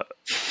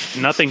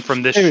 Nothing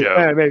from this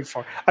show. Maybe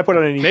four. I put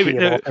on an EP. Maybe.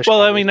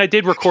 I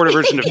did record a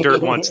version of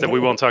Dirt once that we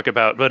won't talk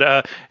about. But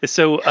I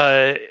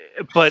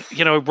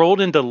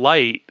rolled into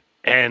Light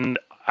and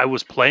I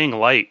was playing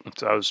Light,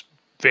 so I was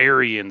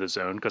very in the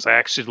zone because I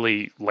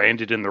actually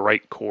landed in the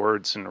right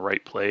chords in the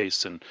right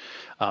place, and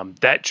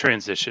that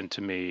transition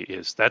to me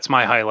that's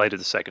my highlight of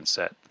the second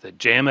set. The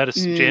jam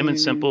and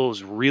Simple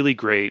is really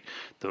great.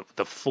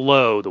 The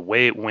flow, the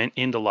way it went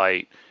into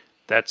Light,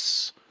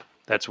 that's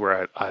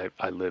where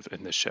I live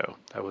in this show.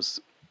 That was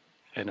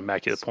an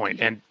immaculate point.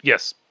 And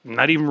yes,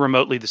 not even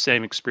remotely the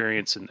same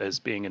experience as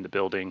being in the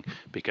building,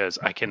 because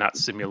I cannot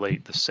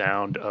simulate the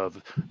sound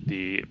of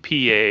the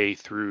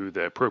PA through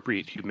the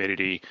appropriate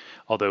humidity.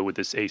 Although with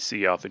this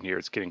AC off in here,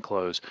 it's getting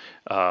close.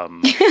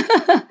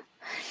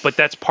 But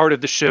that's part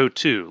of the show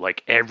too.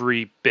 Like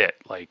every bit,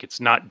 like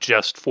it's not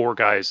just four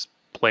guys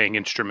playing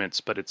instruments,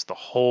 but it's the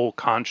whole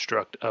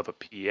construct of a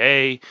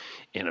PA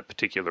in a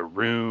particular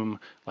room.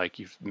 Like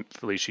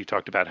Felicia, you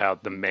talked about how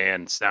the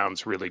man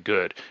sounds really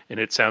good, and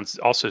it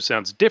also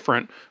sounds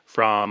different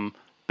from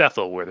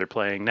Bethel where they're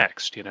playing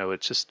next. You know,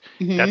 it's just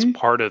that's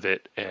part of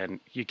it,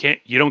 and you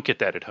don't get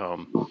that at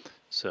home.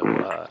 So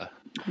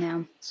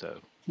no. So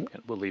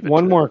we'll leave it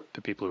One more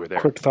to people who are there.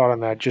 Quick thought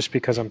on that, just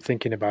because I'm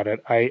thinking about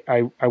it.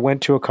 I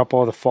went to a couple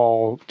of the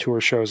fall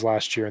tour shows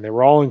last year, and they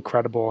were all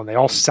incredible, and they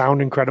all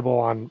sound incredible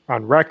on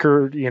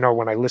record, you know,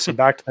 when I listen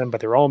back to them, but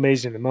they're all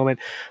amazing in the moment.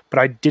 But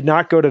I did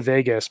not go to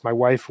Vegas. My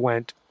wife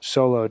went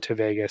solo to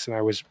Vegas, and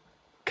I was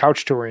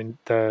couch touring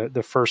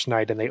the first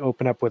night, and they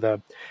open up with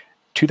a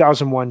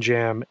 2001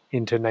 jam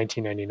into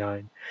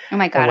 1999. Oh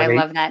my God, I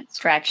love that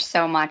stretch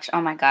so much. Oh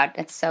my God,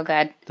 it's so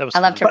good. I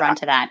love to run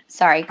to that.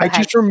 Sorry, go ahead.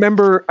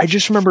 I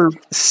just remember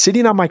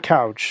sitting on my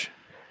couch,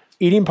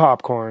 eating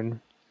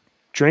popcorn,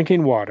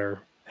 drinking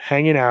water,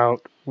 hanging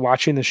out,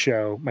 watching the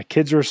show. My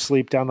kids are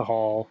asleep down the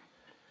hall,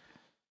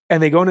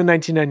 and they go into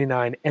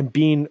 1999 and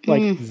being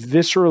like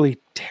viscerally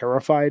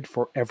terrified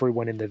for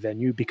everyone in the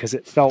venue because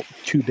it felt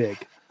too big.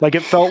 Like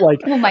it felt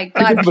like, oh my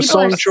God, the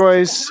song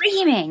choice,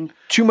 screaming,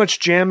 too much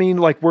jamming.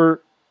 Like we're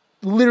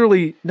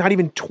literally not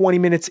even 20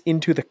 minutes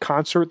into the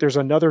concert. There's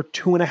another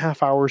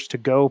 2.5 hours to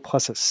go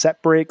plus a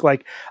set break.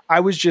 Like I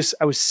was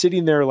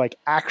sitting there like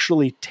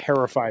actually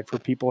terrified for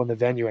people in the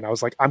venue. And I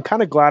was like, I'm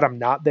kind of glad I'm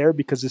not there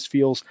because this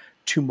feels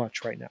too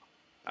much right now.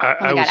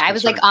 I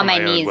was like on my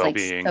knees, like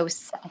so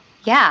sad.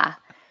 Yeah.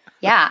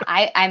 Yeah.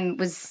 I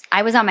was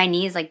on my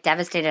knees, like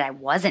devastated I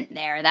wasn't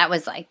there. That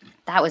was my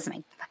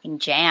fucking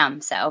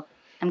jam. So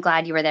I'm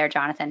glad you were there,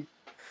 Jonathan.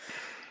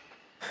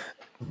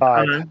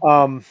 Yeah.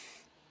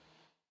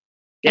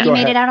 You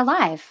made it out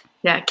alive.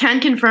 Yeah, can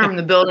confirm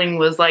the building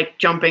was like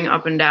jumping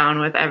up and down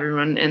with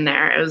everyone in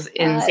there. It was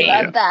insane.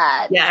 I love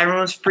that. Yeah,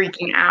 everyone was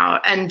freaking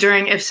out. And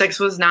during If 6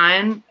 Was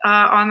 9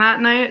 on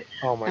that night,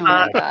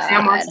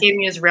 Sam Moss gave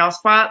me his rail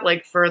spot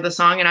like for the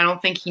song, and I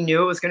don't think he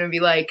knew it was going to be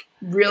like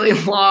really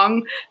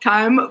long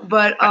time.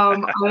 But I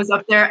was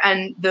up there,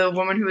 and the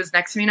woman who was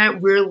next to me and I,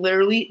 we're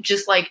literally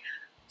just like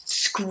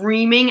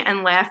screaming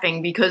and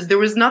laughing because there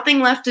was nothing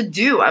left to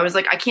do. I was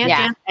like, I can't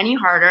dance any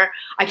harder.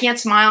 I can't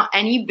smile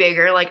any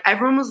bigger. Like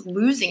everyone was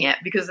losing it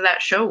because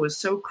that show was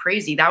so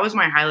crazy. That was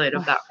my highlight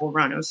of that whole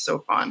run. It was so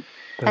fun.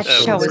 That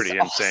show was pretty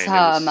awesome.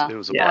 Insane. It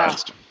was a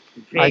blast.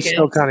 I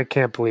still kind of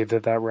can't believe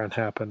that run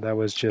happened. That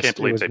was just. Can't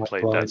believe they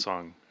played that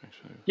song.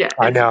 Actually. Yeah,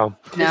 I know.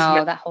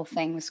 No, that whole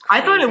thing was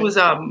crazy. I thought it was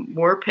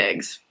War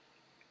Pigs.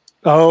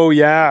 Oh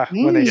yeah,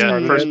 when they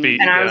started first beat,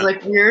 and I was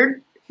like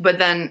weird. But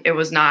then it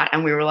was not,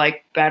 and we were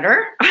like,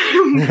 better?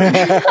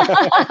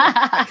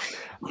 I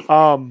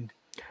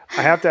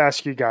have to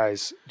ask you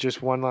guys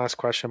just one last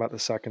question about the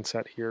second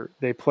set here.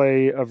 They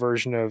play a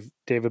version of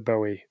David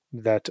Bowie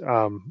that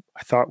I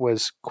thought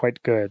was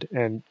quite good.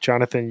 And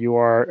Jonathan, you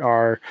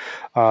are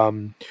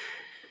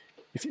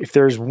if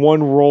there's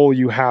one role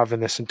you have in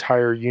this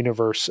entire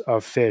universe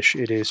of Phish,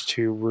 it is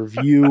to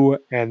review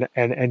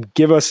and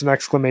give us an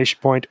exclamation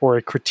point or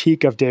a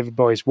critique of David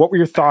Bowie's. What were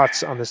your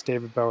thoughts on this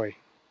David Bowie?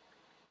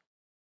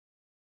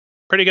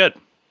 Pretty good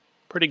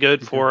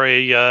for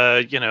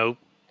a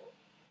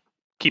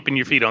keeping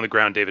your feet on the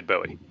ground David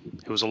Bowie.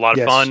 It was a lot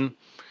of fun.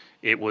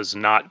 It was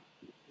not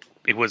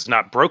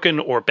broken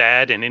or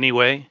bad in any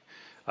way.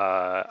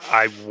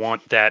 I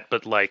want that,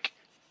 but like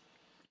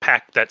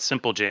pack that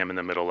simple jam in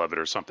the middle of it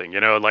or something. You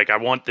know, like I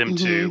want them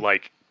to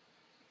like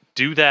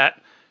do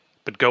that,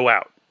 but go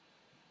out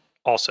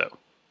also,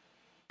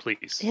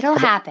 please. It'll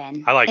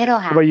happen. I like it'll it.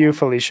 happen. What about you,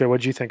 Felicia?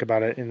 What did you think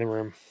about it in the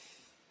room?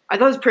 I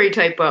thought it was pretty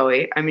tight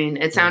Bowie. I mean,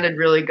 it sounded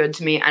really good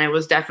to me, and it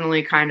was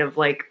definitely kind of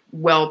like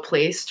well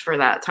placed for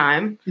that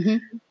time.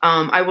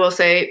 I will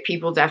say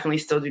people definitely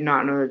still do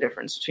not know the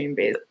difference between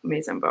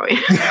Maze and Bowie.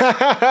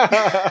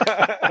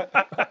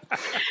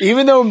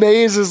 Even though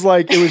Maze is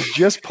like, it was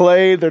just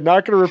played, they're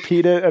not going to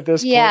repeat it at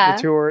this point in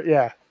the tour.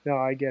 Yeah, no,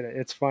 I get it.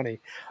 It's funny.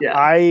 Yeah.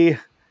 I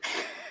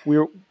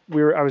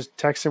was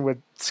texting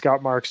with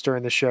Scott Marks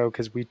during the show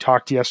because we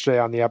talked yesterday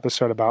on the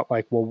episode about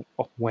like, well,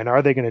 when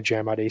are they going to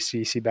jam out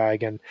AC/DC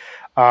Bag? And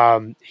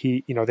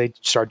they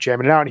start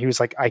jamming it out, and he was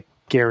like, I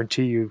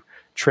guarantee you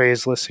Trey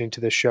is listening to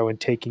this show and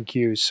taking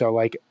cues. So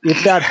like,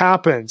 if that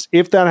happens,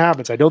 I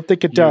don't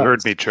think it does. You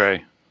heard me,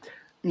 Trey.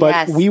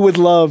 But we would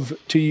love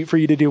for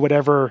you to do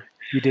whatever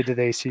you did to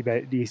the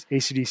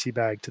AC/DC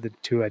Bag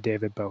to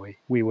David Bowie.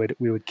 We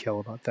would kill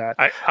about that.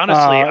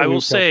 I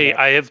will say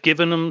I have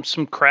given him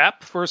some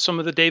crap for some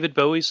of the David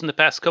Bowies in the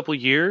past couple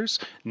of years.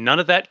 None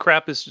of that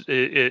crap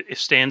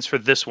stands for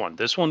this one.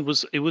 This one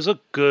was a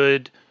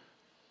good,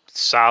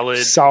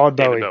 solid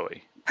David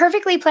Bowie.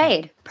 Perfectly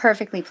played,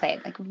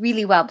 like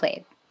really well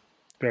played.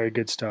 Very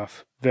good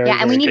stuff.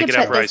 And we need to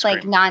put this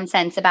like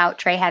nonsense about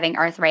Trey having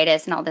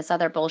arthritis and all this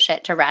other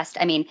bullshit to rest.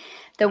 I mean,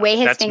 the way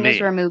his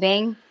fingers were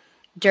moving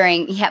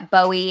during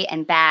Bowie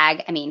and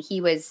Bag, I mean,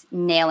 he was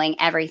nailing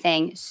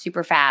everything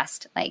super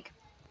fast. Like,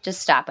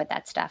 just stop with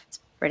that stuff. It's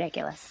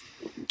ridiculous.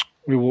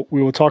 We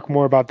will talk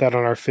more about that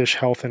on our Phish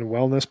Health and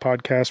Wellness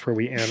podcast, where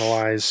we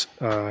analyze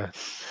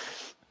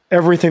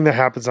everything that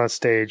happens on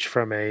stage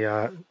from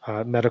a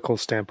medical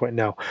standpoint.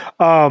 No.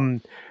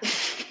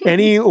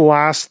 Any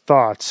last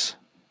thoughts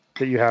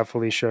that you have,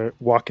 Felicia,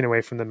 walking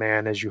away from the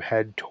Man as you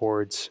head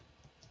towards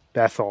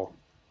Bethel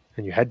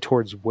and you head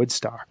towards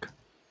Woodstock?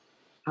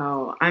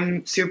 Oh,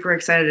 I'm super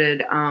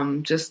excited.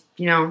 Just,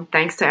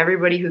 thanks to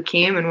everybody who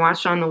came and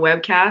watched on the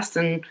webcast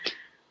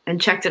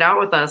and checked it out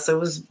with us. It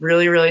was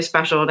really, really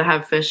special to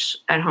have Phish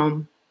at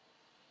home.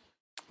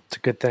 It's a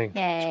good thing.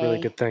 Yay. It's a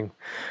really good thing.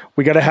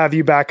 We got to have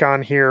you back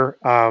on here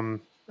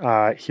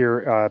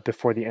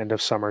before the end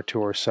of summer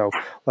tour. So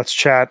let's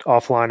chat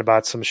offline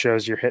about some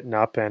shows you're hitting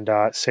up, and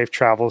safe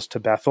travels to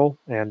Bethel.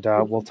 And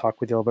we'll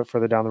talk with you a little bit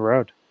further down the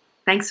road.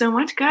 Thanks so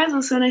much, guys. It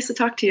was so nice to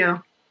talk to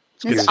you.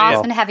 It's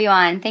awesome to have you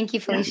on. Thank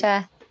you,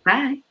 Felicia.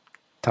 Bye.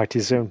 Talk to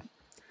you soon.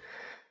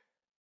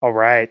 All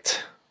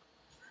right.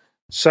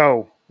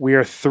 So we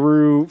are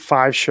through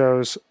 5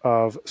 shows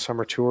of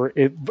summer tour.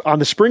 On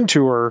the spring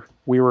tour,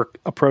 we were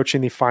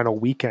approaching the final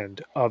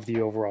weekend of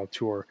the overall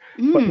tour.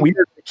 But we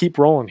are going to keep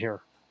rolling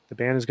here. The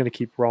band is going to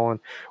keep rolling.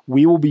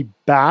 We will be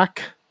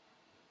back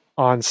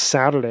on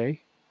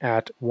Saturday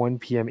at 1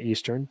 p.m.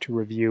 Eastern to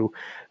review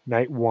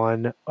night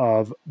 1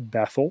 of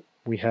Bethel.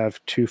 We have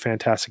 2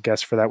 fantastic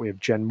guests for that. We have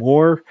Jen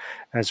Moore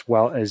as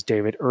well as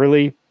David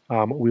Early.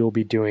 We will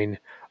be doing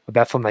a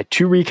Bethel Night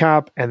 2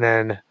 recap, and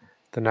then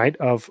the night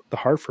of the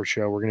Hartford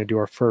show, we're going to do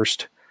our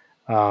first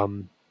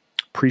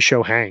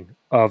pre-show hang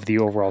of the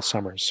overall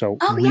summer. So,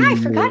 I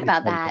forgot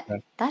about that.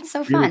 That's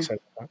so fun.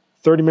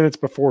 30 minutes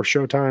before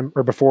showtime,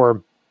 or before,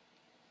 I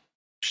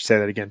should say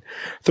that again,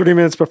 30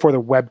 minutes before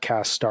the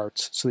webcast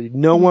starts. So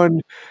no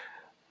one,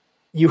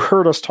 you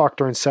heard us talk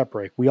during set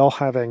break. We all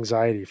have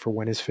anxiety for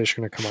when is Phish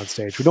going to come on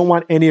stage. We don't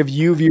want any of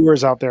you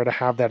viewers out there to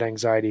have that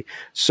anxiety.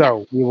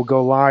 So we will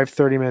go live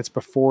 30 minutes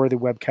before the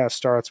webcast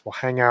starts. We'll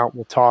hang out,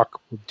 we'll talk,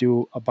 we'll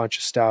do a bunch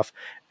of stuff.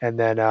 And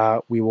then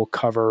we will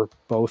cover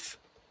both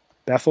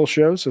Bethel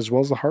shows as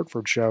well as the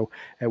Hartford show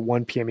at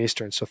 1 p.m.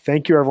 Eastern. So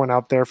thank you everyone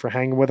out there for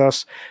hanging with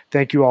us.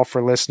 Thank you all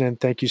for listening.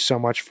 Thank you so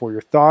much for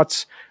your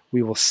thoughts.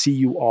 We will see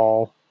you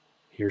all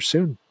here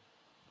soon.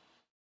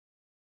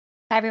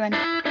 Bye, everyone.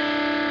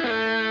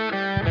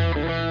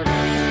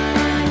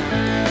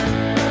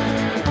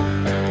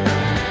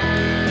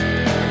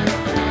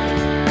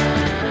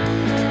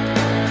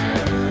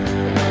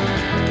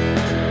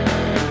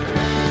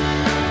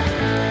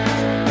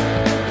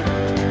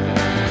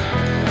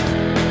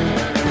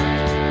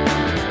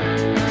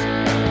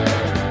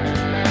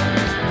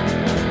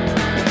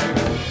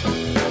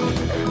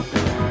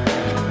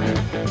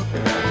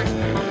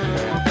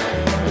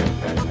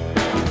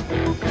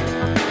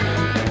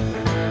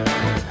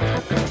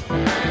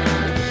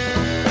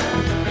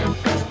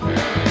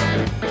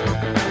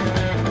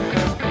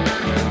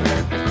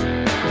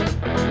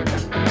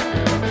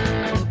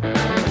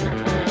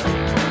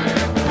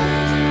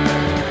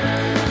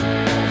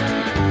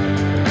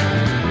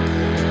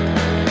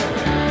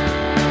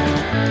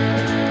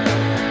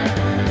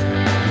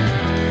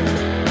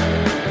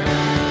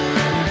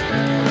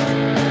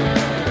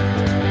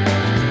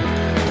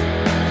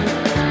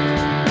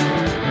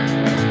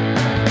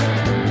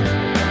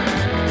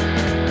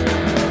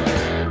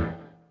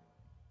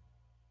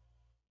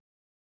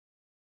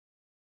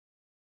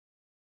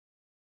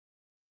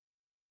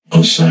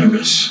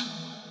 Osiris.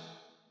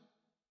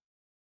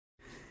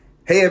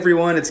 Hey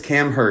everyone, it's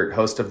Cam Hurt,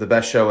 host of the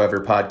Best Show Ever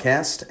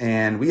podcast,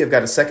 and we have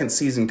got a second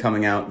season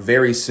coming out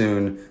very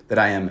soon that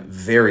I am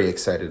very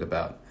excited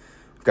about.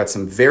 We've got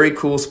some very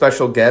cool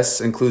special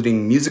guests,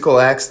 including musical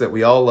acts that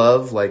we all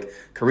love, like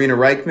Karina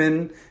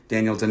Reichman,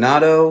 Daniel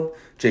Donato,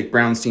 Jake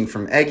Brownstein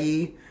from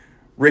Eggy,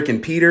 Rick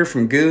and Peter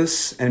from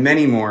Goose, and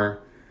many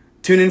more.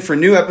 Tune in for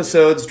new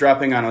episodes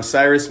dropping on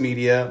Osiris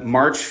Media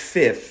March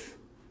 5th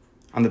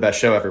on the Best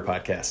Show Ever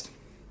podcast.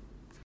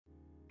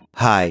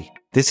 Hi,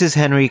 this is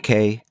Henry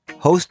Kay,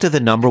 host of the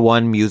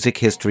 #1 music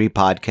history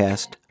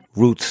podcast,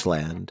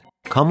 Rootsland.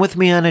 Come with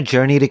me on a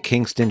journey to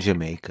Kingston,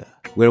 Jamaica,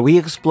 where we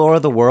explore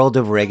the world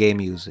of reggae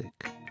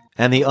music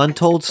and the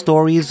untold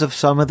stories of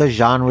some of the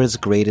genre's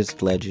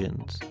greatest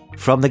legends.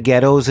 From the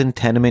ghettos and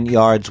tenement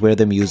yards where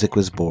the music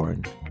was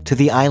born, to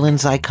the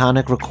island's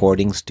iconic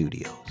recording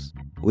studios.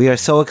 We are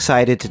so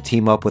excited to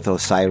team up with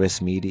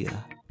Osiris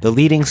Media, the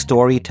leading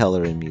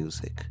storyteller in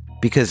music.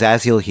 Because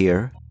as you'll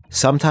hear,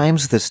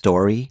 sometimes the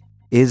story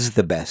is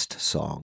the best song.